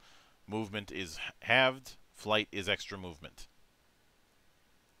fail, movement is halved. Flight is extra movement.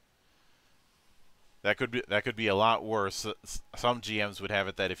 That could be a lot worse. Some GMs would have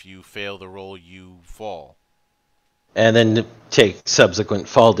it that if you fail the roll, you fall. And then take subsequent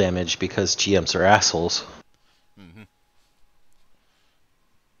fall damage because GMs are assholes. Mm-hmm.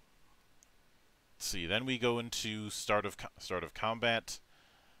 Let's see. Then we go into start of combat.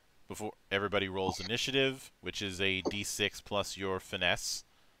 Before everybody rolls initiative, which is a D6 plus your finesse.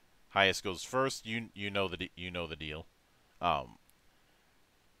 Highest goes first. You know the deal.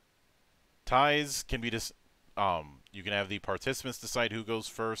 Ties can be you can have the participants decide who goes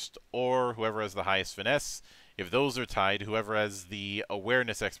first, or whoever has the highest finesse. If those are tied, whoever has the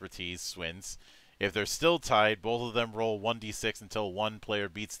awareness expertise wins. If they're still tied, both of them roll 1d6 until one player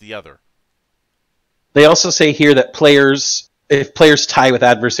beats the other. They also say here that if players tie with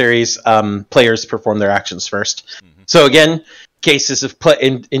adversaries, players perform their actions first. Mm-hmm. So again, cases of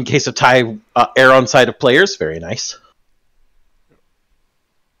in case of tie, err on side of players. Very nice.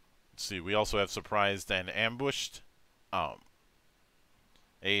 Let's see. We also have surprised and ambushed.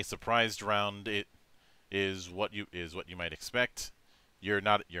 A surprised round is what you might expect. You're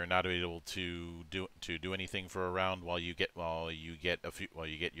not able to do anything for a round while you get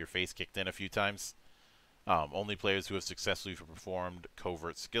your face kicked in a few times. Only players who have successfully performed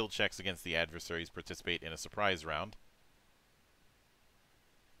covert skill checks against the adversaries participate in a surprise round.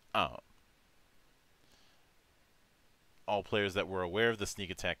 All players that were aware of the sneak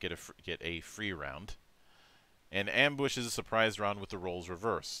attack get a free round. And ambush is a surprise round with the roles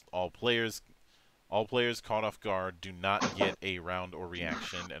reversed. All players caught off guard do not get a round or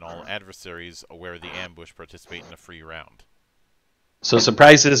reaction, and all adversaries aware of the ambush participate in a free round. So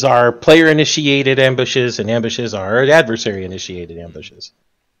surprises are player-initiated ambushes, and ambushes are adversary-initiated ambushes.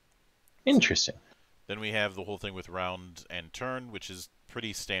 Interesting. Then we have the whole thing with round and turn, which is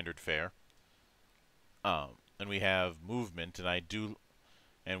pretty standard fare. And we have movement,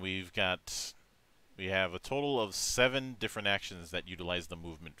 and we have a total of 7 different actions that utilize the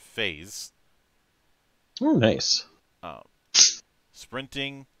movement phase. Oh, nice.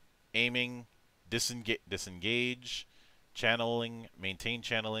 Sprinting, aiming, disengage, channeling, maintain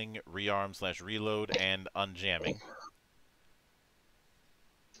channeling, rearm/reload, and unjamming.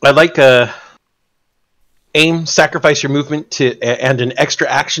 I like aim, sacrifice your movement and an extra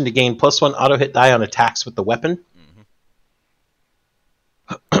action to gain +1 auto hit die on attacks with the weapon.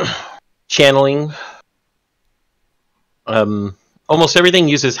 Channeling. Almost everything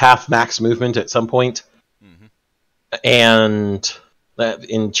uses half max movement at some point. And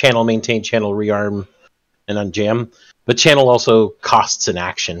in channel, maintain, channel, rearm, and unjam. But channel also costs an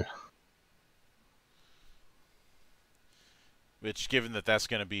action. Which, given that that's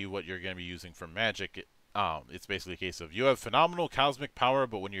going to be what you're going to be using for magic, it's basically a case of you have phenomenal cosmic power,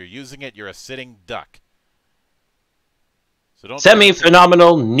 but when you're using it, you're a sitting duck. So don't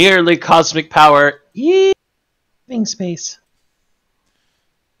semi-phenomenal, nearly cosmic power. Living space.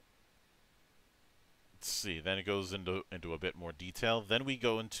 Let's see. Then it goes into a bit more detail. Then we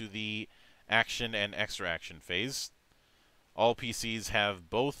go into the action and extra action phase. All PCs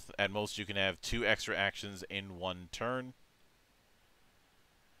have both. At most, you can have 2 extra actions in one turn.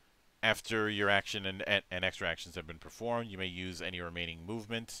 After your action and extra actions have been performed, you may use any remaining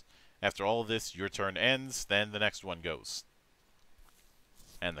movement. After all of this, your turn ends, then the next one goes.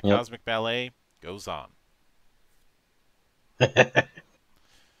 And the Cosmic Ballet goes on. I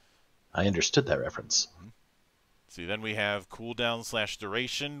understood that reference. See, then we have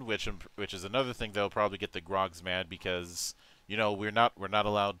cooldown/duration, which is another thing that'll probably get the grogs mad because we're not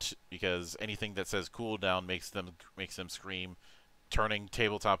allowed to, because anything that says cooldown makes them scream, turning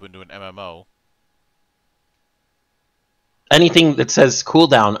tabletop into an MMO. Anything that says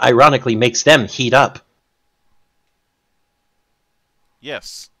cooldown, ironically, makes them heat up.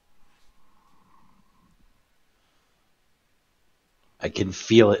 Yes. I can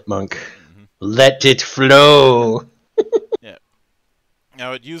feel it, Monk. Let it flow. Yeah.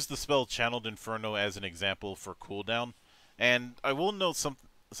 Now, it used the spell Channeled Inferno as an example for cooldown, and I will note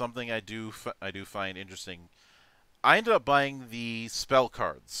something I do find interesting. I ended up buying the spell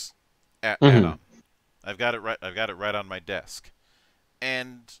cards add-on. I've got it right on my desk,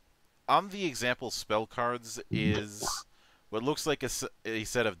 and on the example spell cards is what looks like a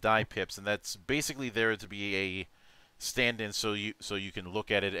set of die pips, and that's basically there to be a stand-in so you can look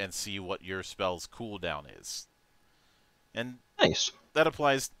at it and see what your spell's cooldown is. And nice. That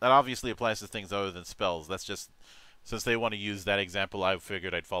obviously applies to things other than spells. That's just since they want to use that example, I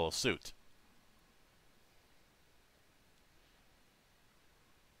figured I'd follow suit.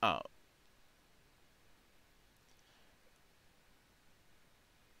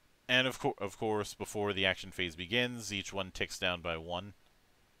 And of course, before the action phase begins, each one ticks down by 1.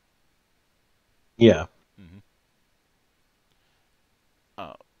 Yeah.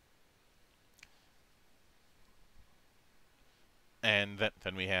 And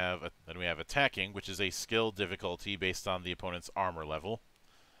then we have attacking, which is a skill difficulty based on the opponent's armor level.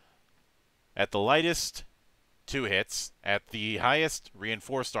 At the lightest, 2 hits. At the highest,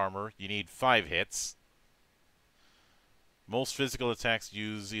 reinforced armor, you need 5 hits. Most physical attacks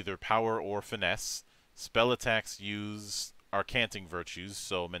use either power or finesse. Spell attacks use arcanting virtues,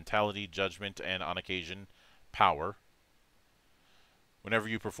 so mentality, judgment, and on occasion, power. Whenever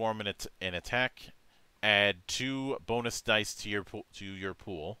you perform an attack, add 2 bonus dice to your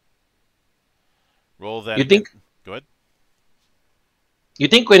pool. Roll that. Go ahead. You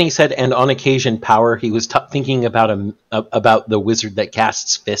think when he said "and on occasion power," he was thinking about the wizard that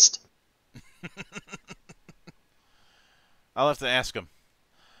casts fist? I'll have to ask him.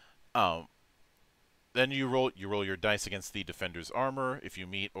 Then you roll your dice against the defender's armor. If you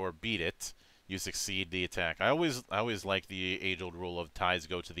meet or beat it, you succeed the attack. I always like the age-old rule of ties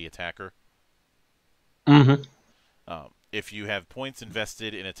go to the attacker. If you have points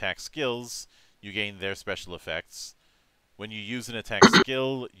invested in attack skills, you gain their special effects. When you use an attack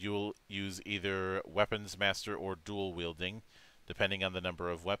skill, you'll use either Weapons Master or Dual Wielding, depending on the number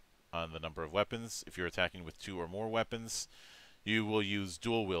of weapons. If you're attacking with 2 or more weapons, you will use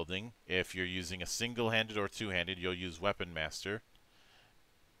Dual Wielding. If you're using a single-handed or two-handed, you'll use Weapon Master.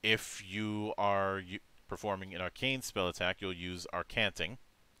 If you are performing an arcane spell attack, you'll use Arcanting.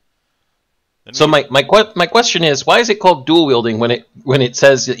 So my question is, why is it called dual wielding when it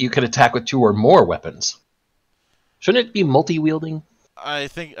says that you can attack with 2 or more weapons? Shouldn't it be multi-wielding? I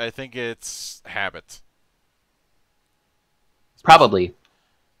think it's habit. Probably.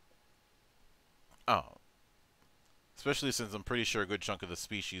 Oh, especially since I'm pretty sure a good chunk of the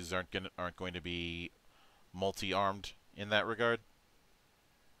species aren't going to be multi-armed in that regard.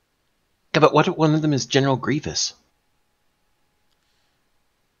 Yeah, but what if one of them is General Grievous?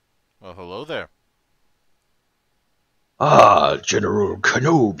 Well, hello there. Ah, General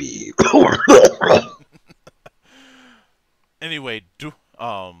Kenobi. Anyway,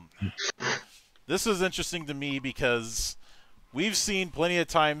 this is interesting to me because we've seen plenty of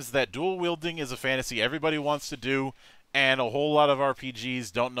times that dual wielding is a fantasy everybody wants to do, and a whole lot of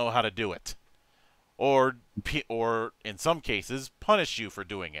RPGs don't know how to do it, or in some cases punish you for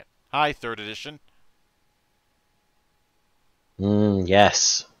doing it. Hi, 3rd edition.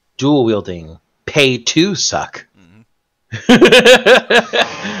 Yes, dual wielding. Pay to suck. Mm-hmm.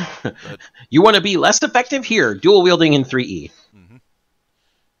 You want to be less effective? Here, dual wielding in 3E. Mm-hmm.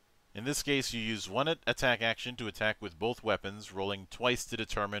 In this case, you use one attack action to attack with both weapons, rolling twice to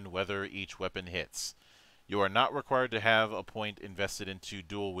determine whether each weapon hits. You are not required to have a point invested into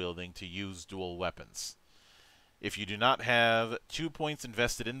dual wielding to use dual weapons. If you do not have 2 points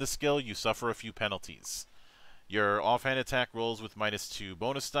invested in the skill, you suffer a few penalties. Your offhand attack rolls with -2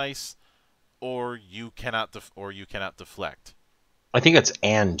 bonus dice, or you cannot deflect. I think it's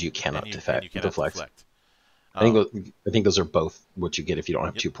and you cannot deflect. Deflect. I think those are both what you get if you don't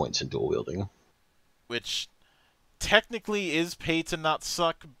have 2 points in dual wielding. Which technically is pay to not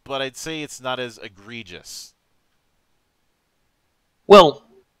suck, but I'd say it's not as egregious. Well,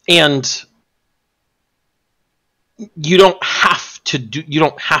 and you don't have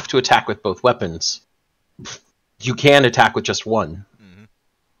to attack with both weapons. You can attack with just one.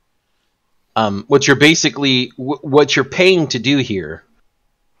 Mm-hmm. What you're paying to do here,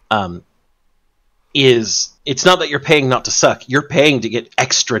 is it's not that you're paying not to suck. You're paying to get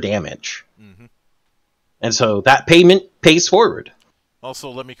extra damage. Mm-hmm. And so that payment pays forward. Also,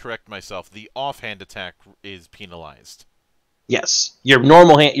 let me correct myself. The offhand attack is penalized. Yes, your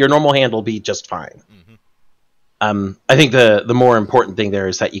normal hand will be just fine. Mm-hmm. I think the more important thing there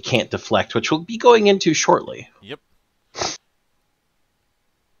is that you can't deflect, which we'll be going into shortly. Yep.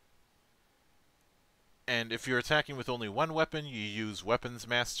 And if you're attacking with only one weapon, you use Weapons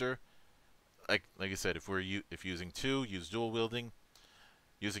Master. Like I said, if using 2, use dual wielding.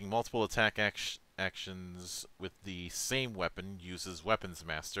 Using multiple attack actions with the same weapon uses Weapons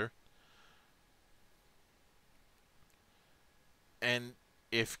Master. And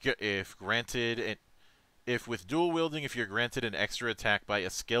if with dual wielding, if you're granted an extra attack by a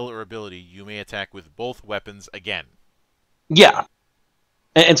skill or ability, you may attack with both weapons again. Yeah.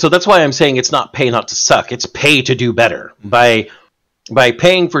 And so that's why I'm saying it's not pay not to suck. It's pay to do better. By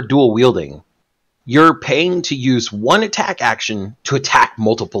paying for dual wielding, you're paying to use one attack action to attack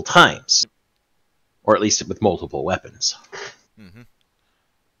multiple times. Or at least with multiple weapons. Mm-hmm.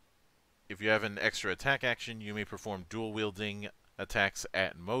 If you have an extra attack action, you may perform dual wielding attacks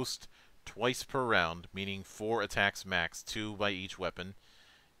at most twice per round, meaning 4 attacks max, 2 by each weapon.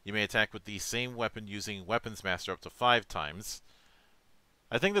 You may attack with the same weapon using Weapons Master up to 5 times.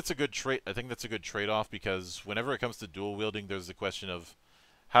 I think that's a good trade-off because whenever it comes to dual wielding, there's the question of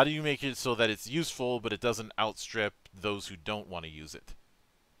how do you make it so that it's useful but it doesn't outstrip those who don't want to use it.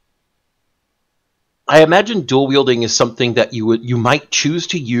 I imagine dual wielding is something that you might choose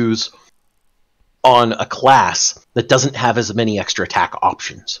to use on a class that doesn't have as many extra attack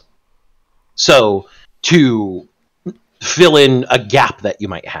options. So, to fill in a gap that you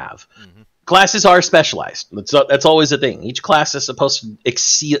might have. Mm-hmm. Classes are specialized. That's always a thing. Each class is supposed to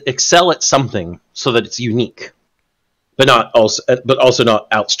excel at something so that it's unique, but also not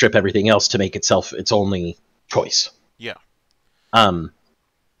outstrip everything else to make itself its only choice. Yeah.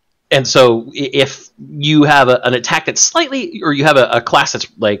 And so if you have an attack that's slightly, or you have a class that's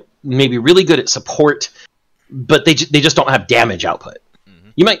like maybe really good at support, but they just don't have damage output,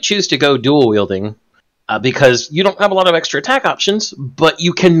 you might choose to go dual wielding because you don't have a lot of extra attack options, but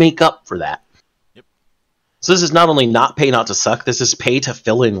you can make up for that. Yep. So this is not only not pay not to suck, this is pay to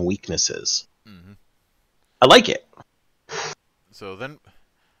fill in weaknesses. Mm-hmm. I like it. So then,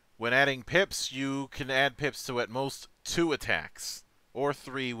 when adding pips, you can add pips to at most 2 attacks, or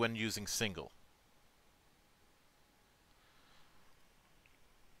 3 when using single.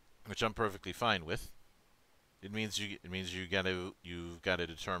 Which I'm perfectly fine with. It means you've got to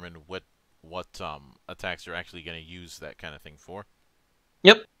determine what attacks you're actually going to use that kind of thing for.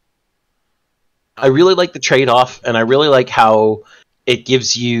 Yep. I really like the trade-off, and I really like how it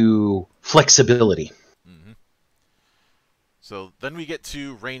gives you flexibility. Mm-hmm. So then we get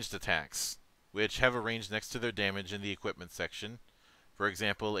to ranged attacks, which have a range next to their damage in the equipment section. For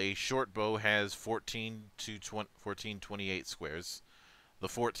example, a short bow has 14 to 28 squares. The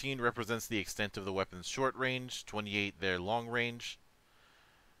 14 represents the extent of the weapon's short range, 28 their long range.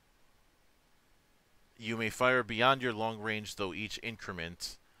 You may fire beyond your long range, though each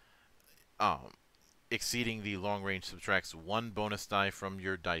increment exceeding the long range subtracts 1 bonus die from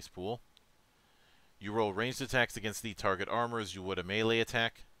your dice pool. You roll ranged attacks against the target armor as you would a melee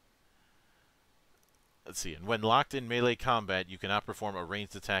attack. Let's see, and when locked in melee combat, you cannot perform a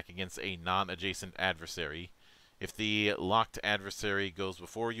ranged attack against a non-adjacent adversary. If the locked adversary goes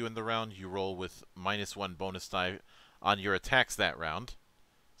before you in the round, you roll with -1 bonus die on your attacks that round.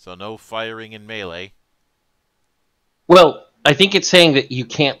 So no firing in melee. Well, I think it's saying that you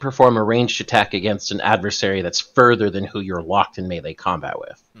can't perform a ranged attack against an adversary that's further than who you're locked in melee combat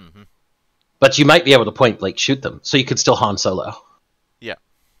with. Mm-hmm. But you might be able to point blank shoot them, so you could still Han Solo. Yeah.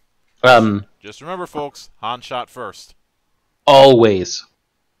 Um, Just remember, folks, Han shot first. Always.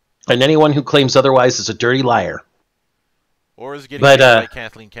 And anyone who claims otherwise is a dirty liar. Or is getting paid by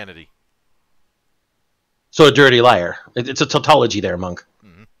Kathleen Kennedy. So a dirty liar. It's a tautology there, Monk.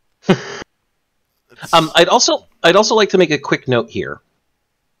 Mm-hmm. I'd also like to make a quick note here.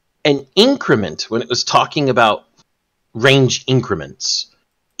 An increment, when it was talking about range increments,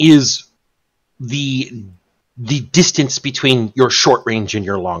 is the distance between your short range and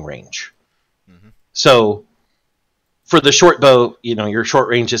your long range. Mm-hmm. So for the short bow, your short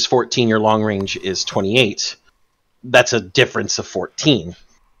range is 14, your long range is 28. That's a difference of 14.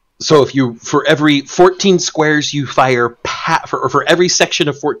 So if you, for every 14 squares you fire, for every section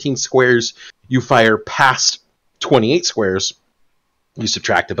of 14 squares you fire past 28 squares, you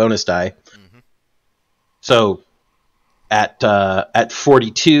subtract a bonus die. Mm-hmm. So at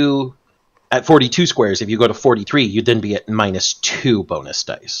 42 squares, if you go to 43, you'd then be at -2 bonus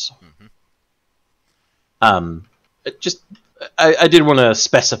dice. Mm-hmm. I did want to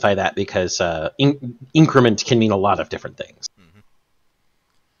specify that because increment can mean a lot of different things. Mm-hmm.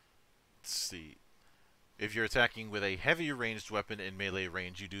 Let's see. If you're attacking with a heavy ranged weapon in melee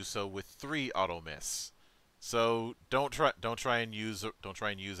range, you do so with 3 auto miss. So don't try and use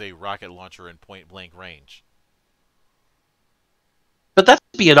a rocket launcher in point blank range. But that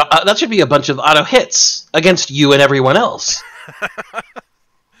should be a bunch of auto hits against you and everyone else.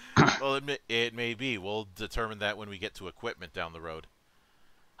 Well, it may be. We'll determine that when we get to equipment down the road.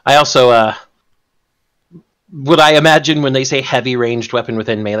 I also would I imagine when they say heavy ranged weapon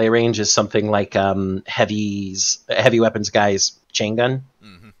within melee range is something like heavy weapons guy's chain gun.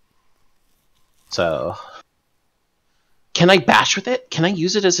 Mm-hmm. So, can I bash with it? Can I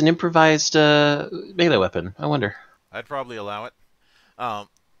use it as an improvised melee weapon? I wonder. I'd probably allow it.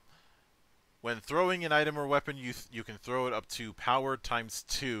 When throwing an item or weapon, you can throw it up to power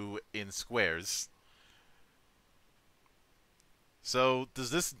 ×2 in squares. So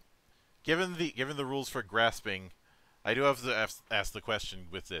does this, given the rules for grasping, I do have to ask the question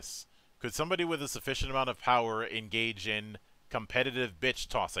with this: could somebody with a sufficient amount of power engage in competitive bitch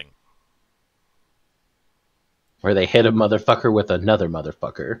tossing, where they hit a motherfucker with another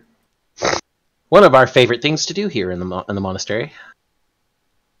motherfucker? One of our favorite things to do here in the monastery.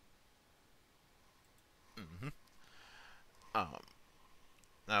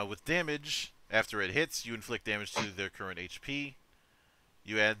 Now, with damage, after it hits, you inflict damage to their current HP.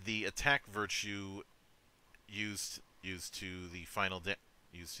 You add the attack virtue used to the final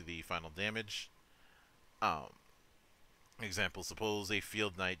damage. Example: suppose a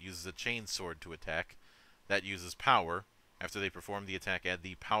field knight uses a chain sword to attack. That uses power. After they perform the attack, add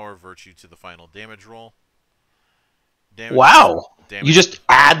the power virtue to the final damage roll. Wow! You just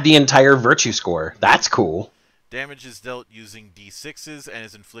add the entire virtue score. That's cool. Damage is dealt using D6s and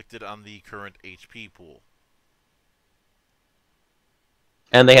is inflicted on the current HP pool.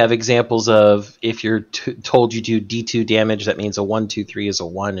 And they have examples of if you're told you do D2 damage, that means a 1, 2, 3 is a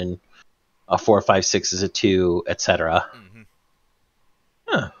 1, and a 4, 5, 6 is a 2, etc. Mm-hmm.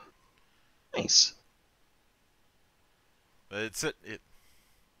 Huh. Nice. It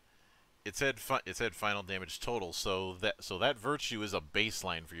said final damage total, so that virtue is a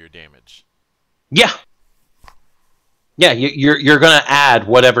baseline for your damage. Yeah. Yeah, you're gonna add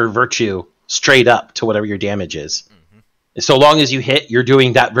whatever virtue straight up to whatever your damage is. Mm-hmm. So long as you hit, you're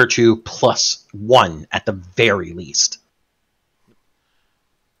doing that virtue plus 1 at the very least.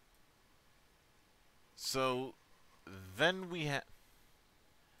 So then we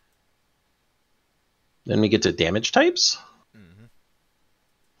Then we get to damage types.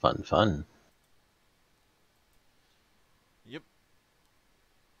 Mm-hmm. Fun. Yep.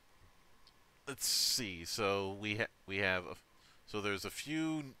 Let's see. So so there's a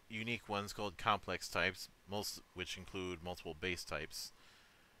few unique ones called complex types, most which include multiple base types.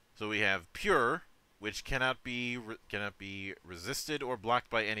 So we have pure, which cannot be resisted or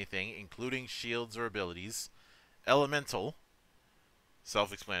blocked by anything, including shields or abilities. Elemental,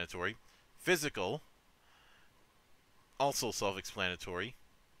 self-explanatory. Physical, also self-explanatory.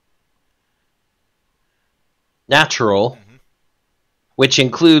 Natural, which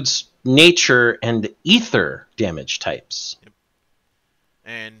includes nature and ether damage types. Yep.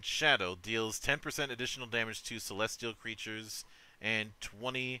 And Shadow deals 10% additional damage to celestial creatures and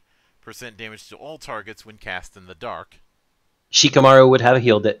 20% damage to all targets when cast in the dark. Shikamaru would have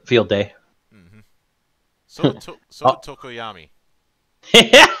a field day. So would Tokoyami.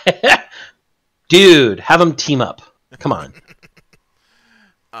 Dude, have them team up. Come on.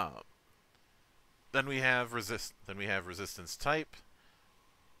 Then we have resistance type.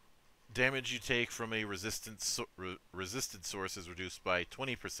 Damage you take from a resisted source is reduced by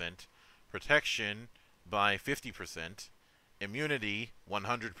 20%. Protection by 50%. Immunity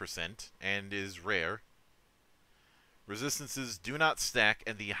 100% and is rare. Resistances do not stack,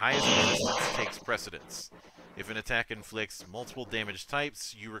 and the highest resistance takes precedence. If an attack inflicts multiple damage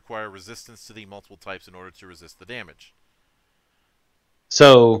types, you require resistance to the multiple types in order to resist the damage.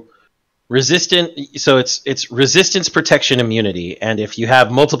 So it's resistance, protection, immunity, and if you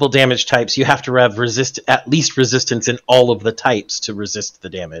have multiple damage types, you have to have at least resistance in all of the types to resist the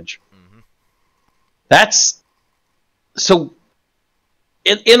damage. That's so.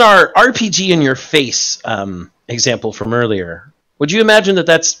 In our RPG in your face example from earlier, would you imagine that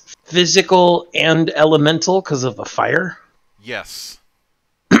that's physical and elemental because of the fire? Yes.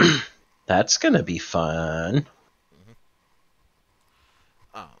 That's gonna be fun.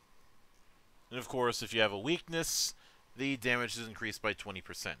 And of course, if you have a weakness, the damage is increased by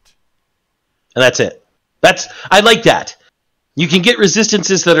 20%. And that's it. I like that. You can get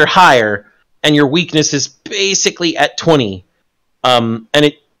resistances that are higher, and your weakness is basically at 20. I'm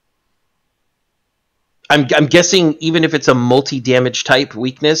guessing even if it's a multi-damage type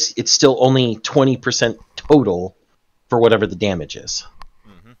weakness, it's still only 20% total for whatever the damage is.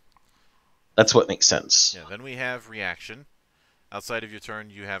 That's what makes sense. Yeah. Then we have reaction. Outside of your turn,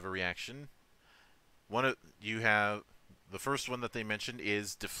 you have a reaction. The first one that they mentioned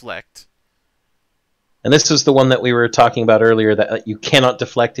is deflect. And this was the one that we were talking about earlier, that you cannot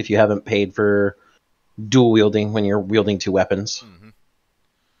deflect if you haven't paid for dual wielding when you're wielding two weapons.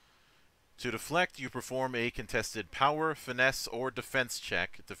 To deflect, you perform a contested power, finesse, or defense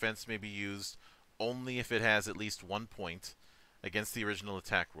check. Defense may be used only if it has at least 1 point against the original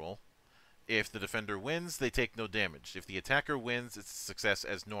attack roll. If the defender wins, they take no damage. If the attacker wins, it's a success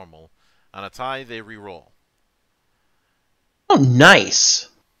as normal. On a tie, they re-roll. Oh, nice.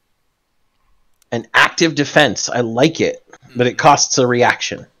 An active defense. I like it, but it costs a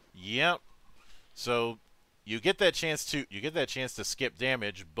reaction. Yep. So you get that chance to skip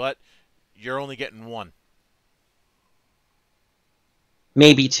damage, but you're only getting 1.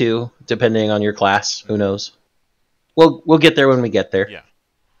 Maybe 2, depending on your class. Who knows? We'll get there when we get there. Yeah.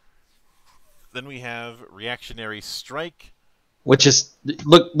 Then we have reactionary strike. Which is,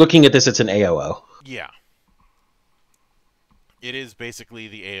 looking at this, it's an AOO. Yeah. It is basically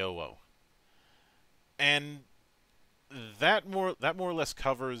the AOO. And that more or less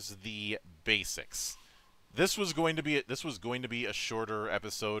covers the basics. This was going to be a shorter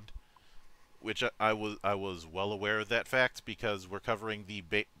episode, which I was well aware of that fact, because we're covering the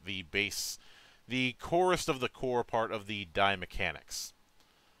corest of the core part of the die mechanics.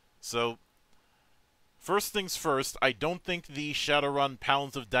 So, first things first, I don't think the Shadowrun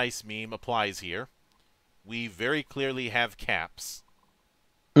pounds of dice meme applies here. We very clearly have caps.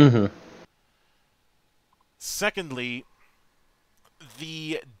 Secondly,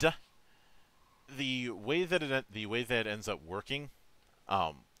 the way that it ends up working,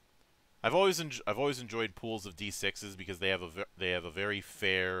 I've always enjoyed pools of D6s because they have a very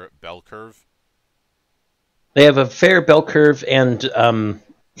fair bell curve. They have a fair bell curve, and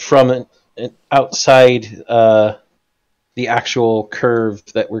from outside the actual curve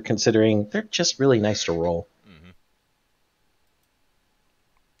that we're considering, they're just really nice to roll.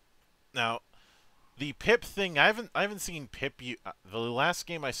 Now, the pip thing, I haven't seen pip use. The last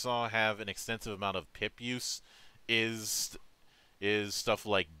game I saw have an extensive amount of pip use is stuff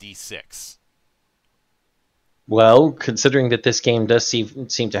like D6. Well, considering that this game does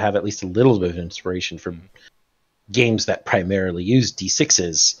seem to have at least a little bit of inspiration for games that primarily use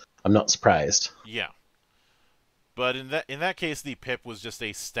D6s, I'm not surprised. Yeah. But in that case, the pip was just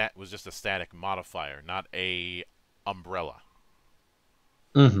a static modifier, not a umbrella.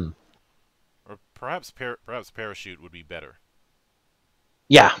 Or perhaps parachute would be better.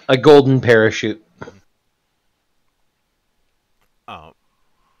 Yeah, a golden parachute.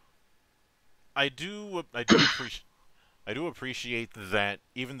 I do appreciate that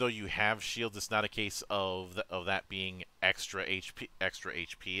even though you have shields, it's not a case of that being extra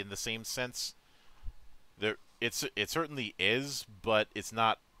HP in the same sense. It certainly is, but it's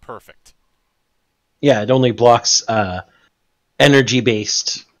not perfect. Yeah, it only blocks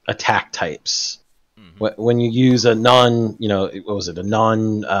energy-based attack types. Mm-hmm. When you use a non, what was it, a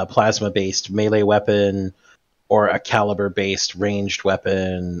non-plasma-based melee weapon, or a caliber-based ranged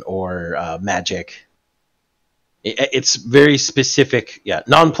weapon, or magic, it's very specific. Yeah,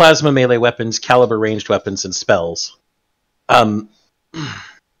 non-plasma melee weapons, caliber ranged weapons, and spells.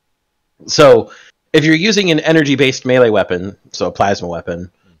 So if you're using an energy-based melee weapon, so a plasma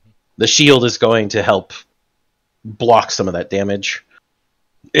weapon, Mm-hmm. the shield is going to help block some of that damage.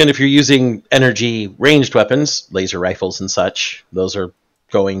 And if you're using energy ranged weapons, laser rifles and such, those are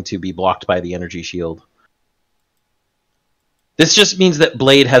going to be blocked by the energy shield. This just means that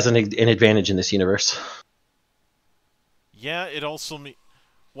Blade has an advantage in this universe. Yeah, it also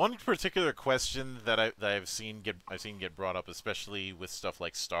one particular question that I've seen get brought up, especially with stuff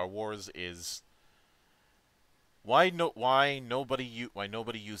like Star Wars, is why nobody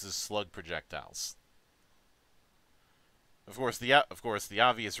uses slug projectiles. Of course, the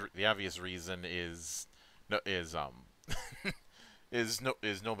obvious reason is no is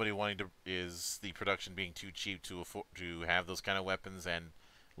nobody wanting to is the production being too cheap to have those kind of weapons, and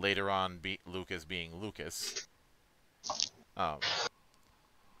later on Lucas being Lucas. Um,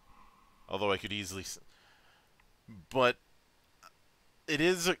 although I could easily, but it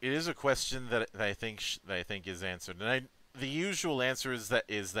is a question that I think is answered, and the usual answer is that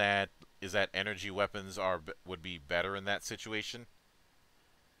energy weapons would be better in that situation.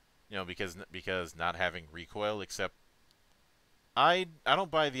 Because not having recoil, except I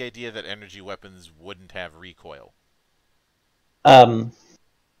don't buy the idea that energy weapons wouldn't have recoil. Um,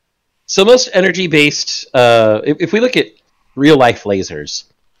 so most energy-based, if we look at real-life lasers,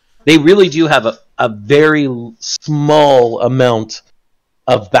 they really do have a very small amount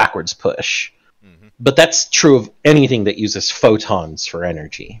of backwards push. Mm-hmm. But that's true of anything that uses photons for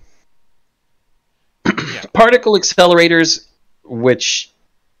energy. Yeah. Particle accelerators, which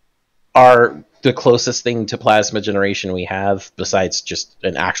are the closest thing to plasma generation we have, besides just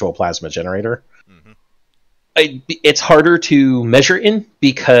an actual plasma generator, Mm-hmm. it's harder to measure in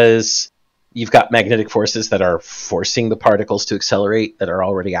because you've got magnetic forces that are forcing the particles to accelerate that are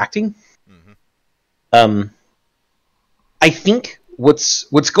already acting. Mm-hmm. I think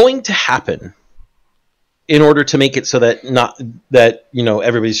what's going to happen in order to make it so that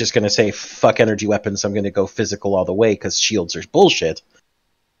everybody's just going to say fuck energy weapons, I'm going to go physical all the way because shields are bullshit.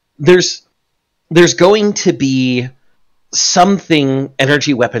 There's going to be something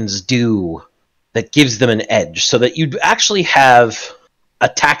energy weapons do that gives them an edge, so that you actually have a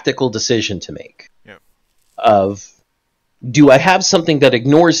tactical decision to make. Yeah. Of, do I have something that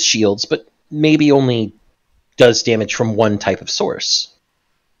ignores shields but maybe only does damage from one type of source?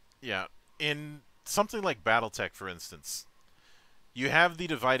 Yeah. In something like BattleTech, for instance, you have the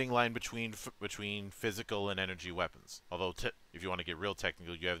dividing line between physical and energy weapons. Although, if you want to get real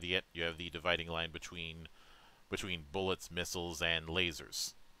technical, you have the dividing line between bullets, missiles, and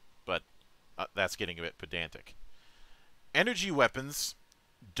lasers. But that's getting a bit pedantic. Energy weapons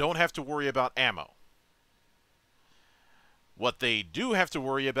don't have to worry about ammo. What they do have to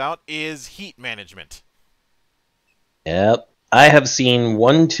worry about is heat management. Yep. I have seen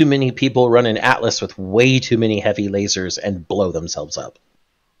one too many people run an Atlas with way too many heavy lasers and blow themselves up.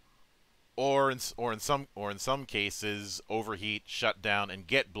 Or in some cases, overheat, shut down, and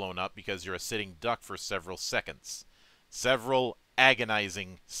get blown up because you're a sitting duck for several seconds. Several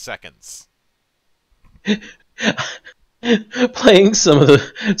agonizing seconds.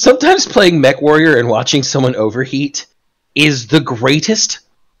 Sometimes playing Mech Warrior and watching someone overheat is the greatest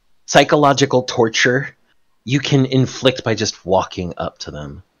psychological torture you can inflict by just walking up to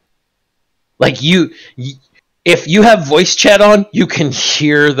them. Like, if you have voice chat on, you can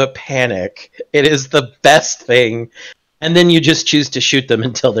hear the panic. It is the best thing. And then you just choose to shoot them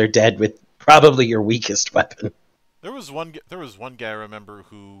until they're dead with probably your weakest weapon. There was one guy I remember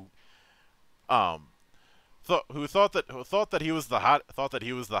who thought that he was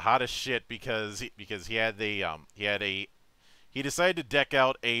the hottest shit because he decided to deck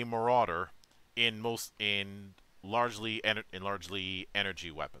out a Marauder in largely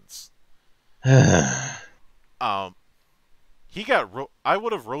energy weapons. I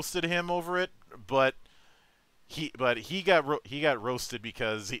would have roasted him over it, but he got roasted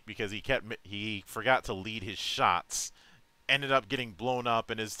because he forgot to lead his shots, ended up getting blown up,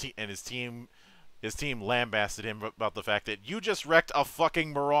 and his team lambasted him about the fact that you just wrecked a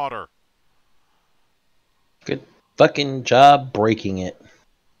fucking Marauder. Good fucking job breaking it.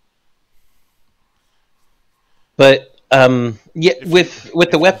 But yeah, with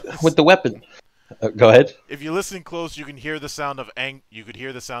the weapon. Go ahead. If you listen close, you can hear the sound of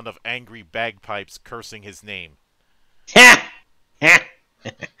angry bagpipes cursing his name.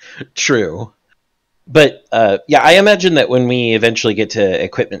 True. But yeah, I imagine that when we eventually get to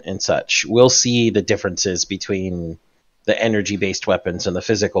equipment and such, we'll see the differences between the energy-based weapons and the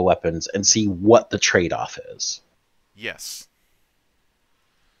physical weapons and see what the trade-off is. Yes.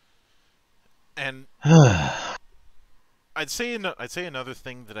 And I'd say another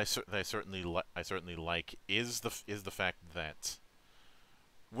thing that I certainly like is the fact that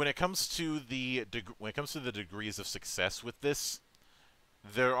when it comes to the degrees of success with this,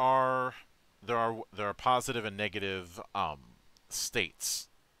 there are positive and negative states.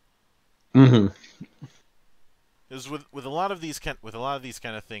 Mm-hmm. Because with a lot of these kind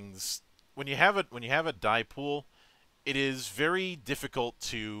of things, when you have a die pool, it is very difficult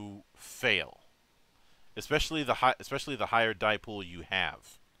to fail, especially the higher die pool you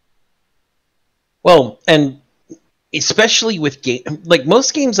have. Well, and especially with like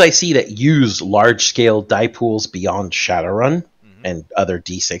most games I see that use large scale die pools beyond Shadowrun and other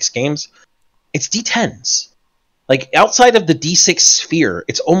D6 games, it's D10s. Like outside of the D6 sphere,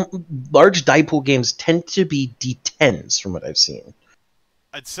 large die pool games tend to be D10s from what I've seen.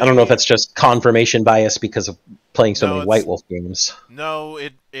 I'd say, I don't know if that's just confirmation bias because of playing so many White Wolf games. No,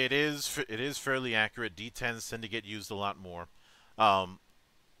 it is fairly accurate. D10s tend to get used a lot more. I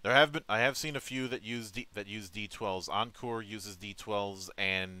have seen a few that use D12s. Encore uses D12s,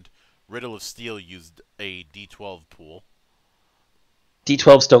 and Riddle of Steel used a D12 pool.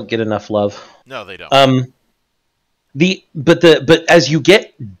 D12s don't get enough love. No, they don't. But as you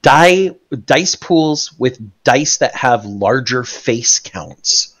get dice pools with dice that have larger face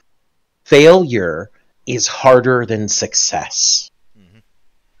counts, failure is harder than success. Mm-hmm.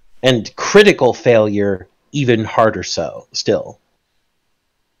 And critical failure even harder so still.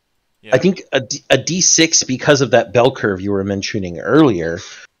 Yeah. I think a D6, because of that bell curve you were mentioning earlier,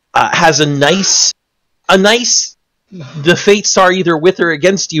 has a nice the fates are either with or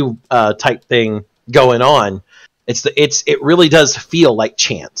against you type thing going on. It really does feel like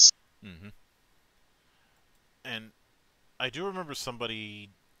chance. Mm-hmm. And I do remember somebody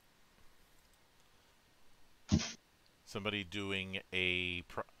doing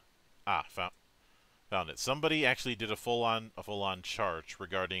found it. Somebody actually did a full on chart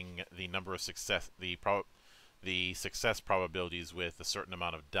regarding the number of success the success probabilities with a certain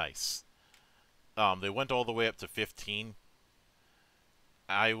amount of dice. They went all the way up to 15.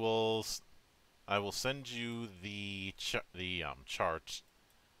 I will send you the chart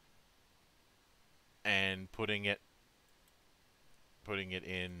and putting it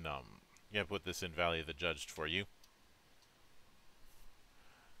in put this in Valley of the Judged for you.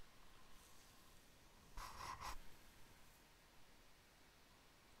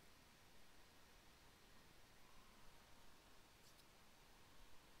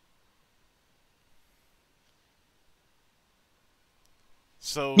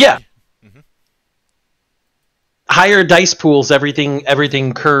 So yeah. Mm-hmm. Higher dice pools,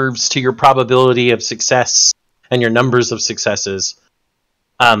 everything curves to your probability of success and your numbers of successes.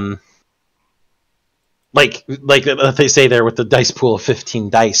 Like they say there with the dice pool of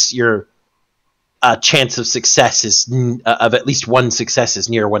 15 dice, your chance of success is of at least one success is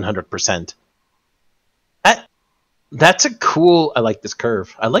near 100%. That's a cool. I like this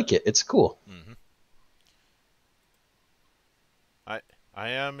curve. I like it. It's cool. Mm-hmm.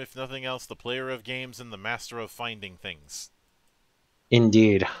 I am, if nothing else, the player of games and the master of finding things.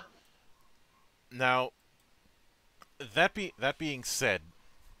 Indeed. Now, that being said,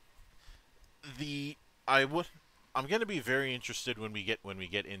 I'm going to be very interested when we get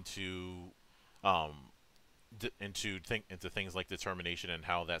into things like determination and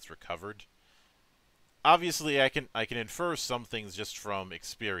how that's recovered. Obviously, I can infer some things just from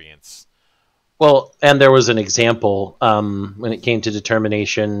experience. Well, and there was an example when it came to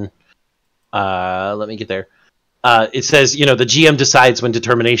determination. Let me get there. It says, the GM decides when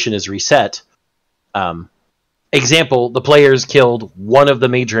determination is reset. Example: the players killed one of the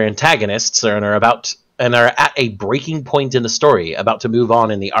major antagonists and are at a breaking point in the story, about to move on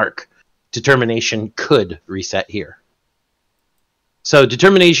in the arc. Determination could reset here. So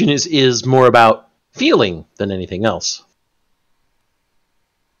determination is more about feeling than anything else.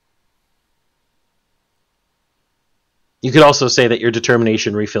 You could also say that your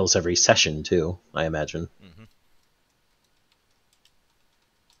determination refills every session, too, I imagine. Mm-hmm.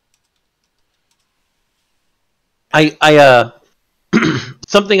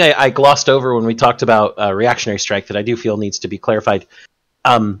 something I glossed over when we talked about reactionary strike that I do feel needs to be clarified.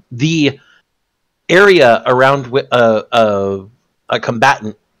 The area around a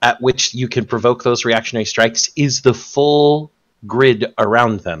combatant at which you can provoke those reactionary strikes is the full grid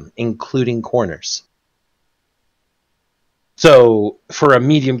around them, including corners. So for a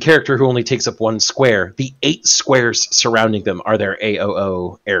medium character who only takes up one square, the 8 squares surrounding them are their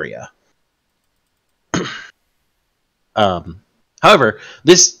AOO area. However,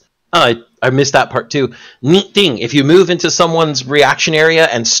 this I missed that part too. Neat thing, if you move into someone's reaction area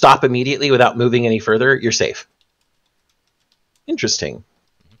and stop immediately without moving any further, you're safe. Interesting.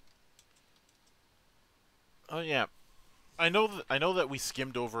 Oh yeah, I know that we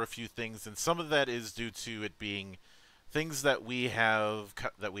skimmed over a few things, and some of that is due to it being things that we have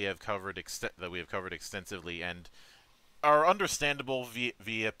covered extensively and are understandable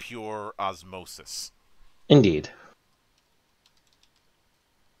via pure osmosis. Indeed.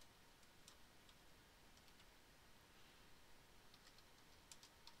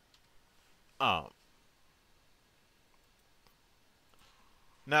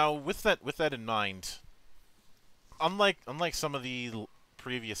 Now, with that in mind, unlike some of the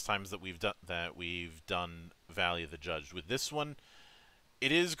previous times that we've done Valley of the Judge, with this one,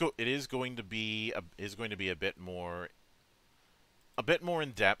 it is going to be a bit more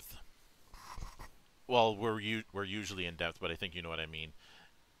in depth. Well, we're usually in depth, but I think you know what I mean.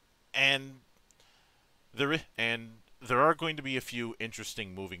 And there are going to be a few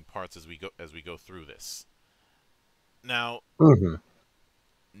interesting moving parts as we go through this. Now,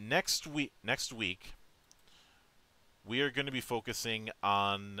 next week we are going to be focusing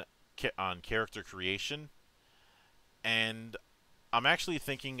on character creation, and I'm actually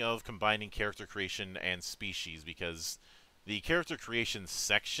thinking of combining character creation and species, because the character creation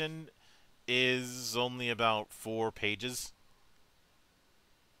section is only about 4 pages.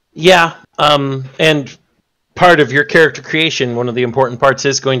 Yeah, and part of your character creation, one of the important parts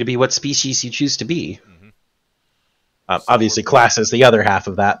is going to be what species you choose to be. Obviously, class is the other half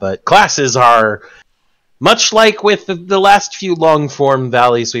of that, but classes are, much like with the last few long-form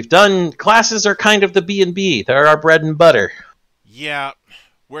valleys we've done, classes are kind of the B&B. They're our bread and butter. Yeah,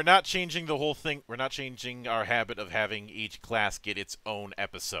 we're not changing the whole thing. We're not changing our habit of having each class get its own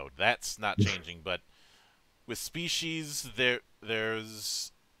episode. That's not changing, but with species,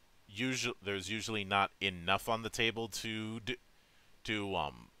 there's usually not enough on the table to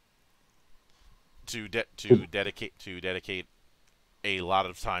dedicate a lot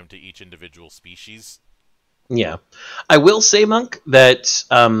of time to each individual species. Yeah. I will say, Monk, that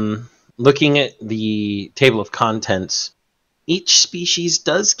looking at the table of contents, each species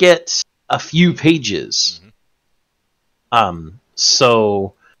does get a few pages.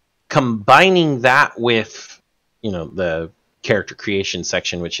 So combining that with, the character creation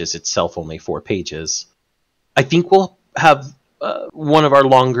section, which is itself only 4 pages, I think we'll have one of our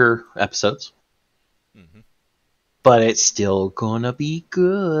longer episodes. But it's still gonna be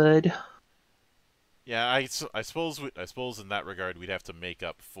good. Yeah, I suppose in that regard we'd have to make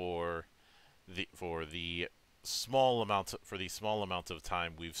up for the small amount of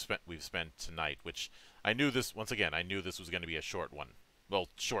time we've spent tonight, which I knew this was going to be a short one. Well,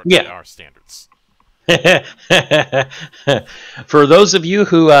 short by our standards. For those of you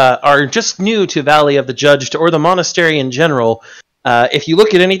who are just new to Valley of the Judged or the monastery in general, if you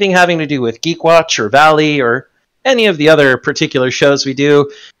look at anything having to do with GeekWatch or Valley or any of the other particular shows we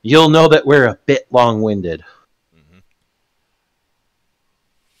do, you'll know that we're a bit long-winded.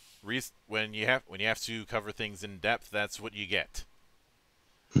 When you have to cover things in depth, that's what you get.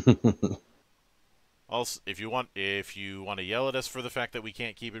 Also, if you want to yell at us for the fact that we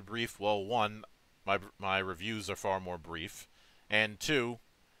can't keep it brief, well, 1, my reviews are far more brief, and 2,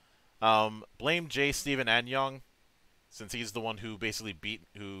 blame J. Stephen Anyong, since he's the one who basically beat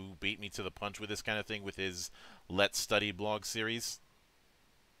me to the punch with this kind of thing with his Let's Study blog series.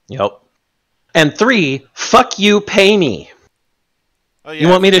 Yep. And 3, fuck you, pay me. Oh, yeah, you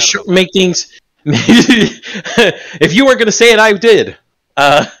want me to make things... If you weren't going to say it, I did.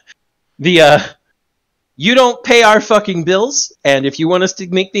 You don't pay our fucking bills, and if you want us to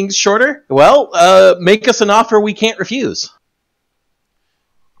make things shorter, well, make us an offer we can't refuse.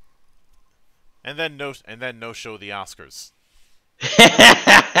 And then no show the Oscars.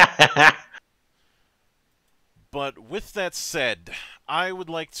 But with that said, I would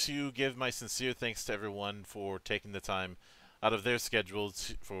like to give my sincere thanks to everyone for taking the time out of their schedule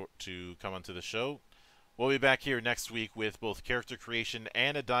to come onto the show. We'll be back here next week with both character creation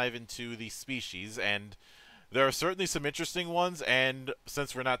and a dive into the species, and there are certainly some interesting ones, and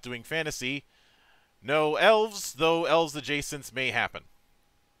since we're not doing fantasy, no elves, though elves adjacents may happen.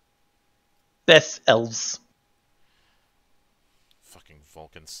 Beth elves. Fucking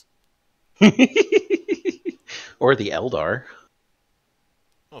Vulcans. Or the Eldar.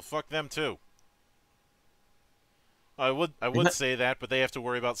 Oh, fuck them too. I would say that, but they have to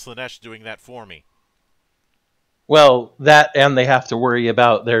worry about Slaanesh doing that for me. Well, that and they have to worry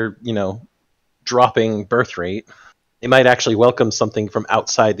about their, dropping birth rate. They might actually welcome something from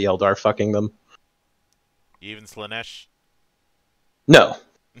outside the Eldar fucking them. Even Slaanesh? No,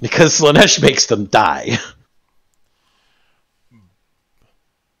 because Slaanesh makes them die.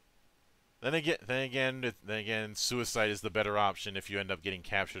 Then again, suicide is the better option if you end up getting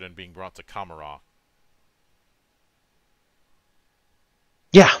captured and being brought to Kamara.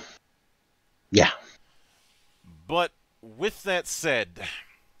 Yeah. Yeah. But with that said,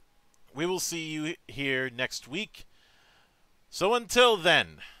 we will see you here next week. So until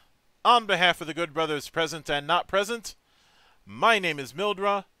then, on behalf of the good brothers present and not present, my name is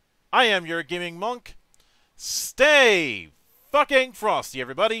Mildra. I am your gaming monk. Stay fucking frosty,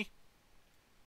 everybody.